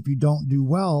 because if you don't do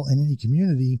well in any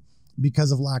community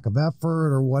because of lack of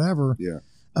effort or whatever,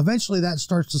 eventually that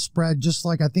starts to spread. Just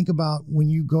like I think about when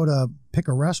you go to pick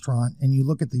a restaurant and you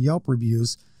look at the Yelp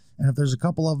reviews, and if there's a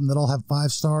couple of them that all have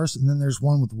 5 stars and then there's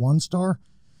one with 1 star,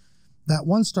 that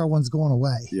 1-star one's going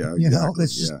away. Yeah, you know,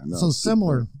 it's so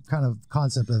similar kind of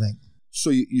concept, I think. So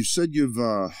you said you're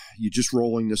just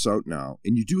rolling this out now,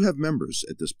 and you do have members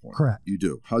at this point. Correct. You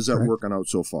do. How's that working out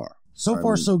so far? So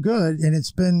far, so good. And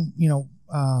it's been,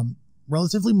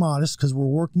 relatively modest, because we're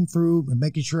working through and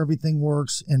making sure everything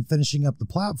works and finishing up the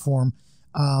platform.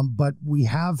 But we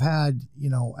have had,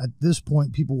 at this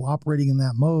point, people operating in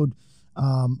that mode,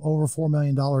 over $4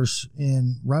 million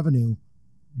in revenue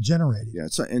generated. Yeah,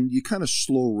 and you kind of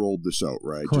slow rolled this out,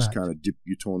 right? Correct. Just kind of dip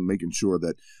your toe, making sure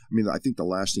that, I think the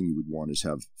last thing you would want is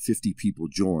have 50 people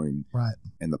join, right,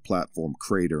 and the platform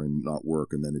crater and not work,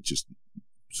 and then it just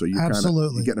So you're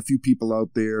getting a few people out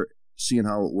there, seeing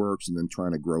how it works, and then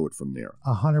trying to grow it from there.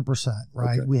 100%,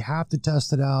 right? Okay. We have to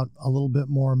test it out a little bit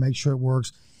more, make sure it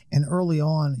works. And early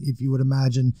on, if you would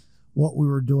imagine, what we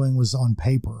were doing was on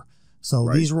paper. So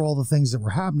these were all the things that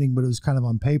were happening, but it was kind of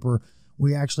on paper.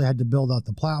 We actually had to build out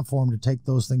the platform to take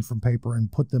those things from paper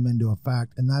and put them into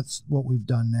effect. And that's what we've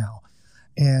done now.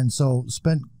 And so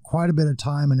spent quite a bit of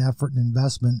time and effort and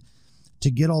investment to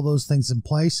get all those things in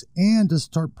place and to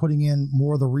start putting in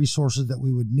more of the resources that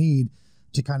we would need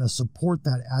to kind of support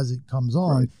that as it comes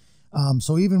on. Right.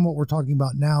 So even what we're talking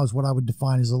about now is what I would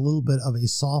define as a little bit of a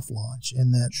soft launch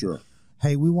in that,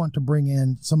 hey, we want to bring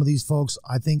in some of these folks.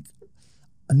 I think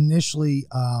initially,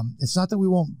 it's not that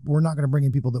we're not going to bring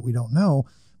in people that we don't know,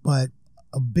 but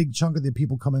a big chunk of the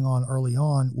people coming on early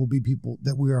on will be people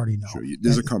that we already know. Sure,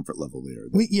 there's a comfort level there.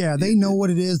 They know what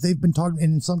it is. They've been talking,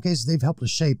 and in some cases, they've helped us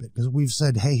shape it because we've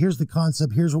said, hey, here's the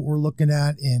concept, here's what we're looking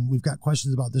at, and we've got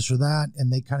questions about this or that,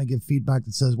 and they kind of give feedback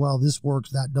that says, well, this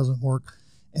works, that doesn't work,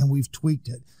 and we've tweaked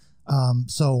it.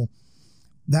 So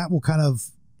that will kind of,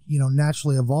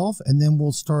 naturally evolve, and then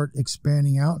we'll start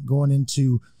expanding out, going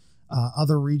into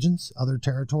other regions, other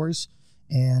territories,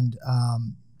 and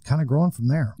kind of growing from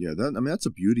there. Yeah, that's the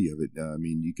beauty of it.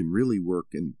 You can really work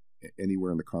in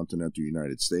anywhere in the continental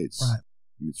United States. Right.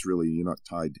 It's really, you're not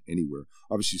tied anywhere.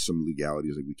 Obviously, some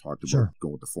legalities like we talked about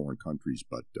going to foreign countries,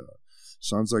 but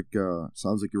sounds like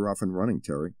you're off and running,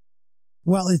 Terry.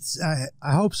 Well,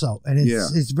 I hope so, and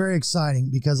it's very exciting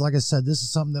because, like I said, this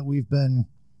is something that we've been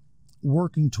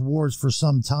working towards for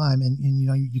some time, and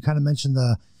you kind of mentioned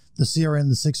the CRM,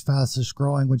 the sixth fastest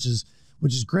growing, which is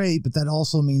great, but that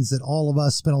also means that all of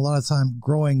us spend a lot of time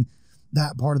growing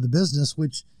that part of the business,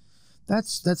 which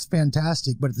that's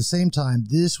fantastic. But at the same time,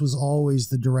 this was always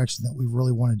the direction that we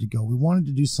really wanted to go. We wanted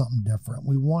to do something different.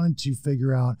 We wanted to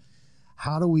figure out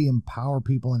how do we empower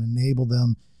people and enable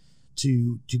them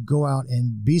to go out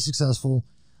and be successful,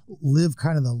 live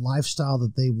kind of the lifestyle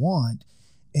that they want.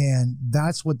 And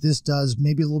that's what this does,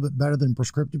 maybe a little bit better than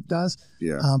Prescriptive does.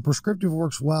 Yeah. Prescriptive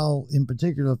works well, in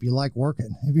particular, if you like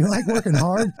working. If you like working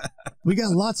hard, we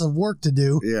got lots of work to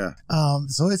do. Yeah.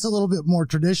 So it's a little bit more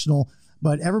traditional,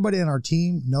 but everybody on our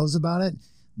team knows about it.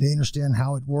 They understand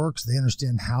how it works. They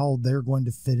understand how they're going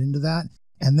to fit into that.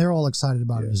 And they're all excited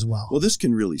about it as well. Well, this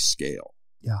can really scale.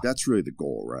 Yeah. That's really the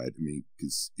goal, right?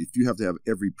 Because if you have to have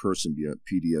every person be a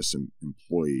PDS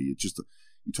employee, it's just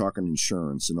you're talking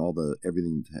insurance and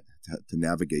everything to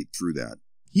navigate through that.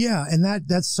 Yeah, and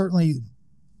that's certainly,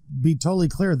 be totally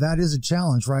clear, that is a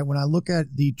challenge, right? When I look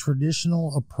at the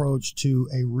traditional approach to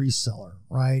a reseller,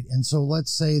 right? And so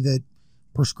let's say that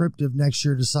Prescriptive next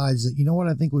year decides that, you know what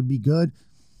I think would be good?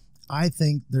 I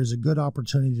think there's a good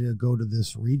opportunity to go to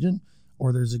this region,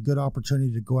 or there's a good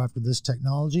opportunity to go after this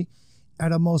technology.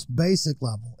 At a most basic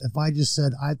level, if I just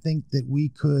said, I think that we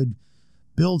could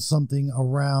build something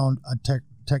around a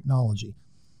technology,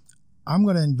 I'm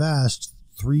going to invest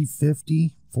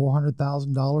 $350,000,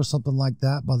 $400,000, something like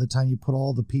that, by the time you put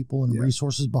all the people and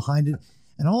resources behind it.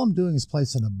 And all I'm doing is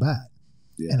placing a bet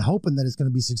and hoping that it's going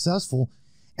to be successful.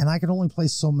 And I can only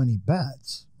place so many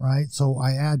bets, right? So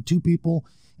I add 2 people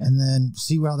and then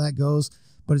see how that goes.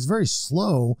 But it's very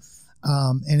slow.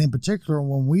 And in particular,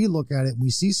 when we look at it, we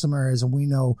see some areas and we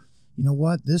know, you know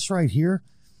what, this right here,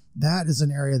 that is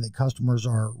an area that customers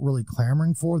are really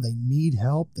clamoring for. They need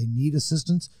help. They need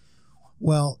assistance.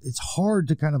 Well, it's hard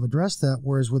to kind of address that.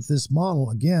 Whereas with this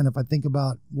model, again, if I think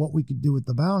about what we could do with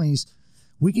the bounties,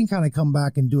 we can kind of come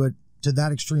back and do it to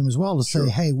that extreme as well to say,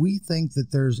 hey, we think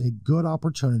that there's a good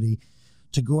opportunity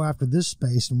to go after this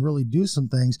space and really do some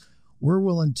things. We're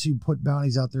willing to put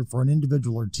bounties out there for an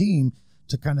individual or team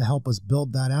to kind of help us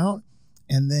build that out.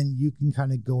 And then you can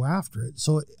kind of go after it.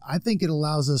 So I think it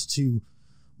allows us to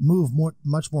move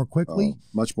much more quickly,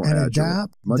 much more and agile,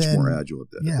 adapt, more agile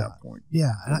at that point.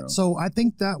 Yeah. So I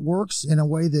think that works in a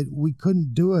way that we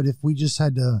couldn't do it if we just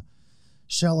had to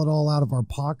shell it all out of our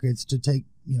pockets to take,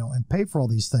 and pay for all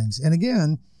these things. And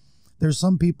again, there's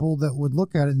some people that would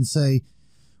look at it and say,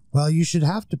 well, you should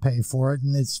have to pay for it.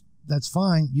 And that's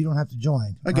fine. You don't have to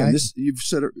join. Again, right? You've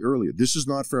said it earlier, this is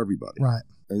not for everybody. Right.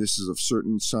 And this is a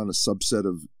certain subset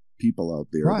of people out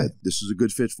there that this is a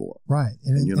good fit for. Right.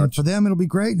 And for them, it'll be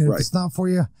great. And if it's not for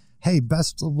you, hey,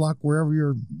 best of luck wherever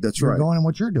you're going and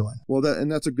what you're doing. Well,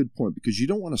 that's a good point, because you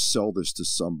don't want to sell this to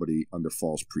somebody under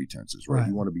false pretenses, right?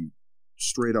 You want to be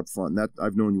straight up front. And that,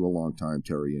 I've known you a long time,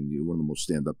 Terry, and you're one of the most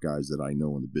stand-up guys that I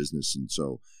know in the business. And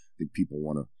so I think people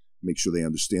want to make sure they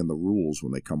understand the rules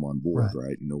when they come on board,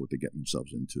 right? And know what they're getting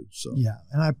themselves into. So yeah,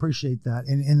 and I appreciate that.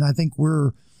 And I think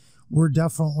we're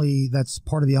definitely, that's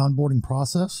part of the onboarding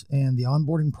process. And the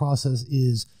onboarding process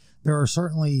is, there are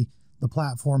certainly the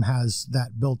platform has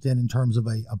that built in terms of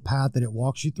a path that it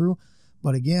walks you through.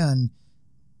 But again,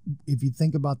 if you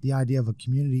think about the idea of a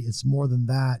community, it's more than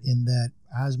that, in that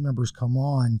as members come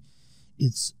on,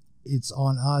 it's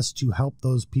on us to help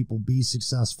those people be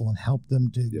successful and help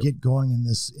them to get going in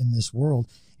this world.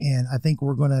 And I think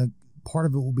part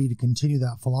of it will be to continue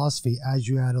that philosophy as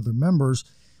you add other members.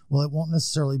 Well, it won't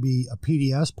necessarily be a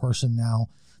PDS person now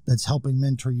that's helping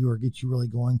mentor you or get you really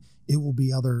going. It will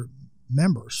be other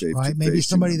members, right? Maybe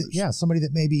somebody that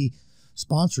maybe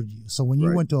sponsored you. So when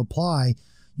you went to apply,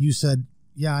 you said,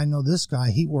 yeah, I know this guy,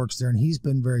 he works there and he's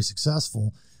been very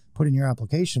successful. Put in your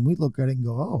application, we'd look at it and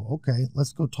go, oh, okay,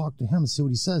 let's go talk to him and see what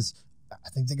he says. I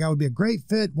think the guy would be a great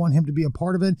fit, want him to be a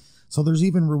part of it. So there's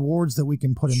even rewards that we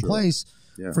can put in place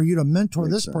for you to mentor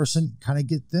this person, kind of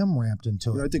get them ramped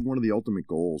into it. I think one of the ultimate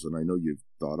goals, and I know you've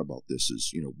thought about this,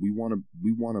 is, we want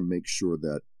to make sure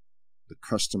that the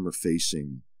customer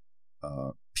facing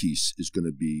piece is going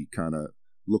to be kind of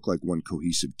look like one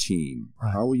cohesive team.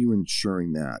 Right. How are you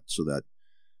ensuring that so that,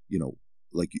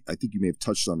 like I think you may have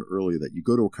touched on earlier, that you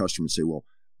go to a customer and say, well,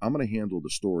 I'm going to handle the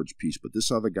storage piece, but this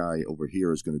other guy over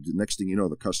here is going to do, next thing you know,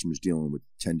 the customer's dealing with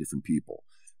 10 different people.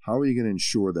 How are you going to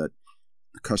ensure that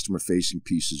the customer facing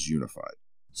piece is unified?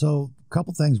 So a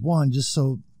couple things. One, just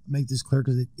so make this clear,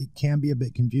 because it can be a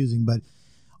bit confusing, but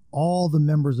all the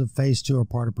members of Phase 2 are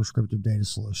part of Prescriptive Data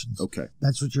Solutions. Okay.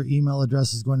 That's what your email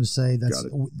address is going to say.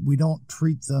 We don't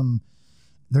treat them,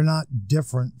 they're not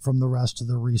different from the rest of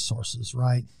the resources,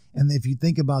 right? And if you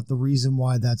think about the reason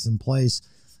why that's in place,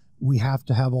 we have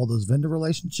to have all those vendor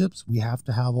relationships. We have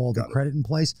to have all the credit in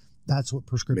place. That's what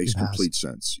Prescriptive has. Makes complete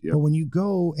sense. Yep. But when you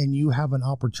go and you have an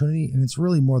opportunity, and it's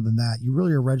really more than that, you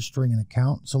really are registering an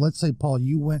account. So let's say, Paul,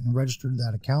 you went and registered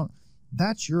that account.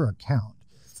 That's your account.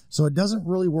 So it doesn't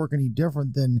really work any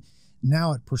different than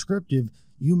now at Prescriptive.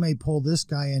 You may pull this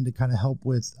guy in to kind of help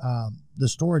with the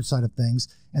storage side of things,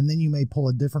 and then you may pull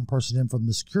a different person in from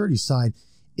the security side.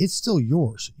 It's still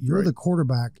yours. You're the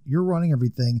quarterback. You're running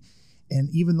everything. And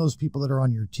even those people that are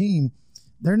on your team,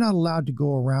 they're not allowed to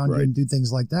go around you and do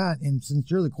things like that. And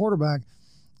since you're the quarterback,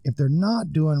 if they're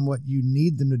not doing what you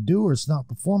need them to do or it's not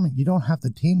performing, you don't have to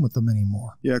team with them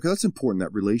anymore. Yeah, because that's important,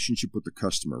 that relationship with the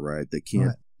customer, right? They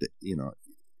can't,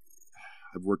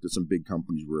 I've worked at some big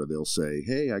companies where they'll say,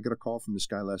 hey, I got a call from this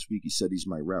guy last week. He said he's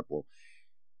my rep. Well,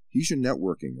 he's your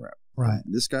networking rep. Right.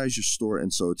 And this guy's your store.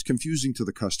 And so it's confusing to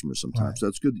the customer sometimes. Right. So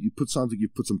that's good that you put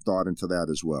some thought into that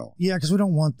as well. Yeah, because we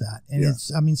don't want that.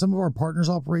 And some of our partners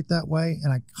operate that way,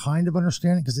 and I kind of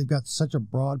understand it because they've got such a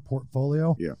broad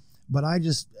portfolio. Yeah. But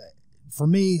for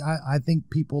me, I think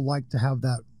people like to have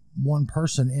that one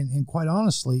person. And quite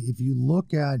honestly, if you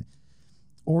look at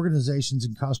organizations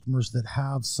and customers that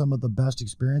have some of the best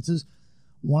experiences,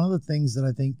 one of the things that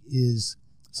I think is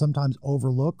sometimes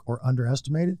overlooked or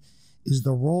underestimated is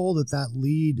the role that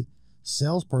lead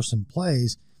salesperson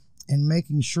plays in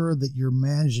making sure that you're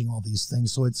managing all these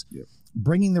things. So it's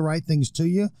bringing the right things to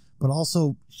you, but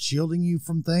also shielding you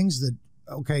from things that,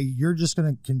 okay, you're just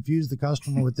going to confuse the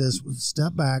customer with this.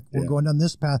 Step back. We're going down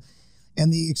this path.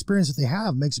 And the experience that they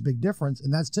have makes a big difference.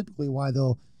 And that's typically why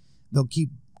they'll keep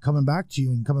coming back to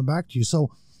you.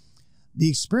 So the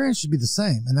experience should be the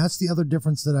same. And that's the other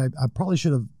difference that I probably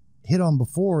should have hit on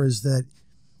before, is that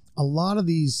a lot of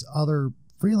these other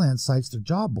freelance sites, they're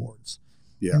job boards.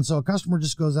 Yeah. And so a customer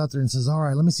just goes out there and says, all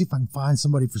right, let me see if I can find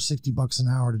somebody for $60 an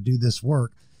hour to do this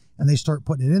work. And they start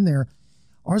putting it in there.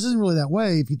 Ours isn't really that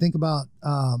way. If you think about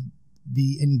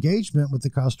the engagement with the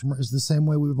customer is the same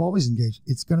way we've always engaged.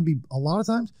 It's going to be, a lot of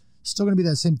times, still going to be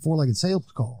that same four-legged sales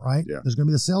call, right? Yeah. There's going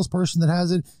to be the salesperson that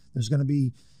has it. There's going to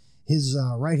be his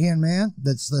right-hand man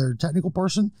that's their technical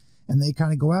person, and they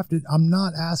kind of go after it. I'm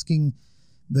not asking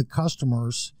the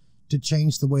customers to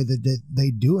change the way that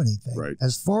they do anything. Right.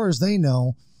 As far as they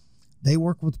know, they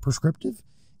work with Prescriptive,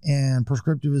 and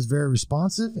Prescriptive is very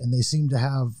responsive, and they seem to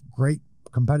have great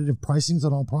competitive pricings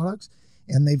on all products,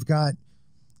 and they've got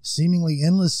seemingly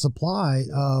endless supply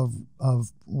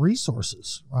of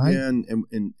resources, right? Yeah,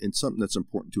 and something that's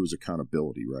important too is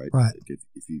accountability, right? Right. Like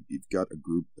if you've got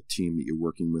a team that you're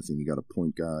working with, and you got a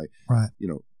point guy, right?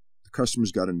 The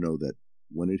customer's got to know that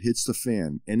when it hits the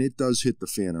fan, and it does hit the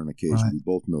fan on occasion, right. We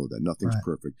both know that nothing's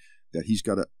perfect. That he's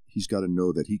got to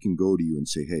know that he can go to you and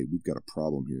say, "Hey, we've got a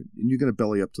problem here," and you're going to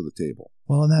belly up to the table.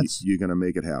 Well, and you're going to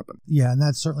make it happen. Yeah, and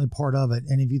that's certainly part of it.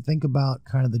 And if you think about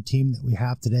kind of the team that we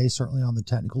have today, certainly on the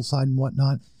technical side and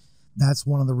whatnot, that's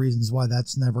one of the reasons why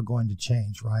that's never going to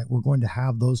change, right? We're going to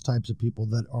have those types of people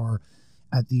that are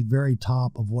at the very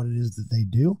top of what it is that they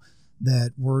do,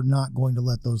 that we're not going to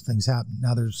let those things happen.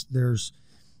 Now, there's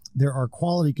there are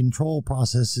quality control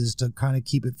processes to kind of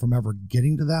keep it from ever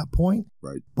getting to that point.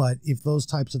 Right. But if those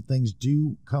types of things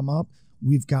do come up,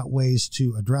 we've got ways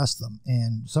to address them.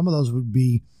 And some of those would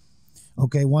be,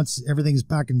 okay, once everything's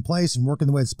back in place and working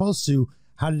the way it's supposed to,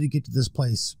 how did it get to this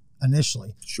place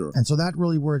initially? Sure. And so that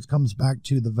really where it comes back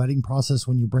to the vetting process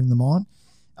when you bring them on.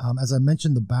 As I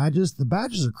mentioned, the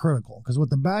badges are critical, because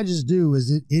what the badges do is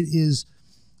it is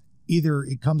either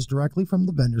it comes directly from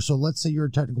the vendor. So let's say you're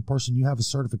a technical person, you have a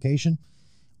certification,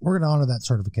 we're going to honor that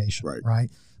certification, right?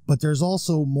 But there's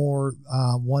also more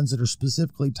ones that are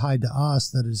specifically tied to us,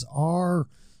 that is our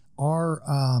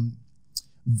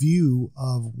view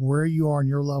of where you are in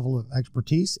your level of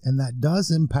expertise, and that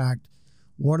does impact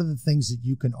what are the things that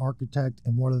you can architect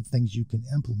and what are the things you can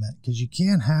implement, because you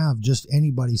can't have just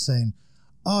anybody saying,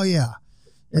 oh yeah,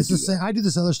 it's the same. I do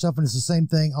this other stuff and it's the same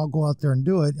thing. I'll go out there and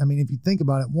do it. I mean, if you think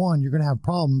about it, one, you're going to have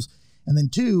problems. And then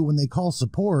two, when they call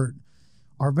support,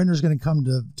 our vendor's going to come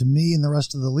to me and the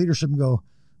rest of the leadership and go,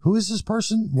 who is this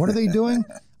person? What are they doing?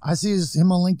 I see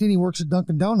him on LinkedIn. He works at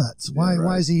Dunkin' Donuts.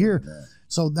 Why is he here? Yeah.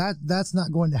 So that's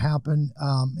not going to happen.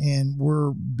 And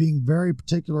we're being very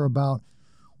particular about,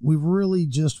 we really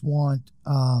just want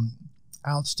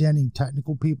outstanding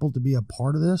technical people to be a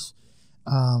part of this.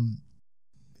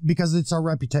 Because it's our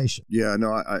reputation. Yeah,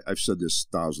 no, I've said this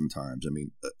 1,000 times. I mean,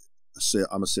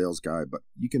 I'm a sales guy, but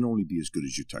you can only be as good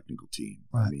as your technical team.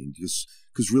 Right. I mean,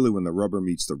 because really when the rubber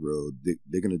meets the road,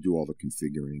 they're going to do all the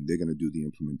configuring. They're going to do the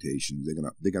implementation. They're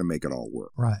going to make it all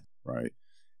work. Right.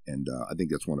 And I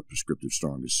think that's one of Prescriptive's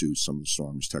strongest suits. Some of the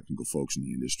strongest technical folks in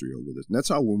the industry are with us. And that's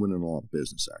how we're winning a lot of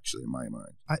business, actually, in my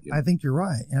mind. I think you're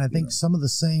right. And I think some of the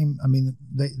same, I mean,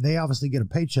 they obviously get a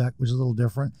paycheck, which is a little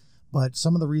different. But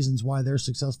some of the reasons why they're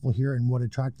successful here and what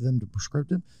attracted them to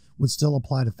Prescriptive would still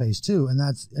apply to phase two. And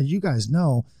that's, as you guys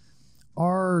know,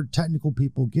 our technical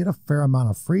people get a fair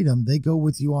amount of freedom. They go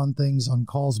with you on things, on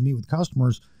calls, meet with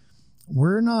customers.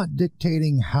 We're not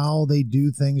dictating how they do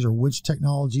things or which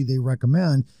technology they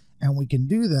recommend. And we can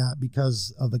do that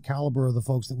because of the caliber of the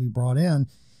folks that we brought in.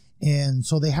 And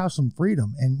so they have some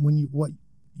freedom. And what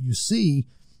you see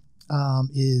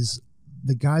is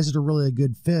the guys that are really a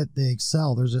good fit, they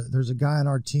excel. There's a guy on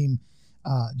our team,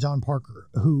 John Parker,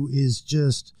 who is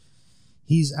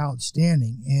he's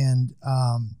outstanding. And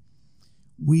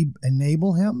we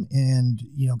enable him and,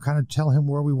 kind of tell him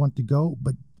where we want to go.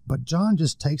 But John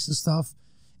just takes the stuff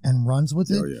and runs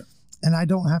with it. Oh, yeah. And I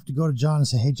don't have to go to John and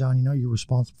say, hey, John, you're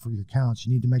responsible for your accounts.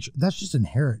 You need to make sure. That's just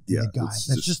inherent in the guy.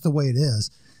 That's just the way it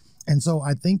is. And so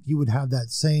I think you would have that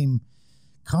same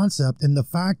concept. And the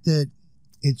fact that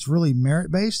it's really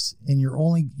merit-based and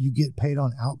you get paid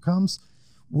on outcomes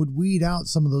would weed out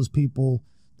some of those people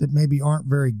that maybe aren't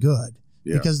very good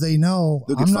because they know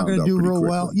I'm not going to do real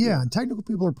well. Yeah. And technical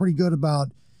people are pretty good about,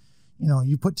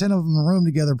 you put 10 of them in a room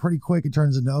together pretty quick. It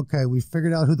turns into, okay, we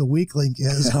figured out who the weak link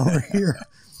is over here.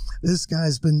 This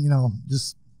guy's been,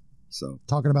 just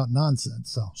talking about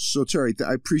nonsense. So Terry,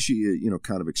 I appreciate you,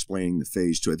 kind of explaining the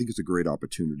phase two. I think it's a great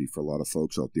opportunity for a lot of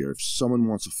folks out there. If someone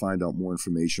wants to find out more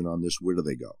information on this, where do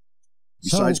they go?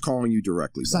 Besides calling you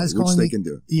directly, which they can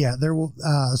do. Yeah, there will.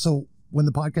 So when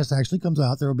the podcast actually comes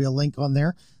out, there will be a link on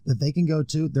there that they can go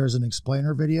to. There's an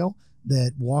explainer video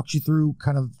that walks you through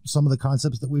kind of some of the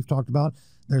concepts that we've talked about.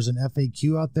 There's an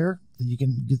FAQ out there that you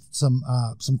can get some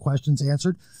questions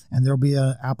answered, and there'll be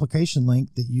an application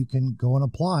link that you can go and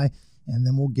apply, and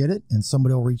then we'll get it, and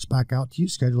somebody will reach back out to you,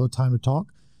 schedule a time to talk,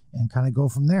 and kind of go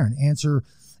from there and answer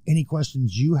any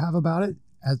questions you have about it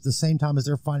at the same time as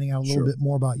they're finding out a little bit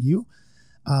more about you,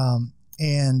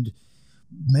 and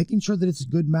making sure that it's a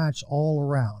good match all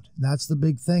around. That's the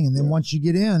big thing. And then once you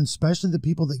get in, especially the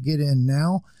people that get in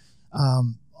now,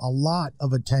 a lot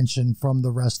of attention from the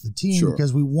rest of the team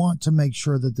because we want to make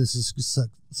sure that this is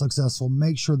successful,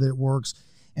 make sure that it works.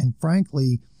 And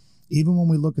frankly, even when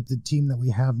we look at the team that we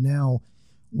have now,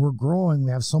 we're growing.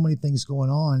 We have so many things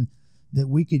going on that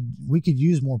we could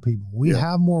use more people. We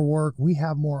have more work. We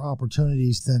have more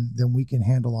opportunities than we can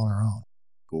handle on our own.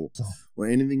 Cool. So, well,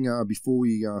 anything before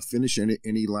we finish?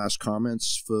 Any last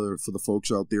comments for the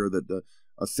folks out there that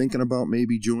are thinking about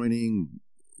maybe joining?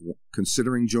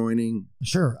 Considering joining?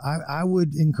 Sure. I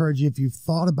would encourage you, if you've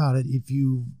thought about it, if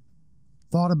you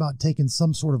thought about taking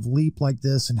some sort of leap like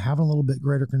this and having a little bit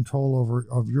greater control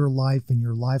of your life and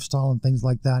your lifestyle and things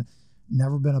like that,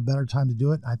 never been a better time to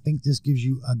do it. I think this gives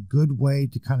you a good way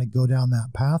to kind of go down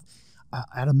that path.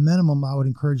 At a minimum, I would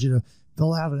encourage you to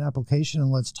fill out an application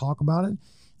and let's talk about it.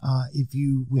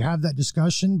 We have that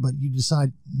discussion, but you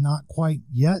decide not quite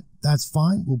yet, that's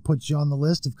fine. We'll put you on the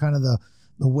list of kind of the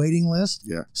waiting list.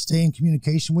 Stay in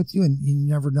communication with you, and you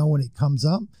never know when it comes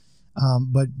up.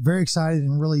 But very excited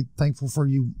and really thankful for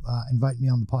you inviting me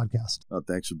on the podcast.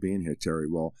 Thanks for being here, Terry.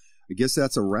 Well, I guess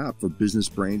that's a wrap for Business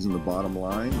Brains and the Bottom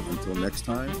Line. Until next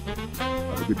time,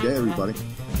 have a good day, everybody.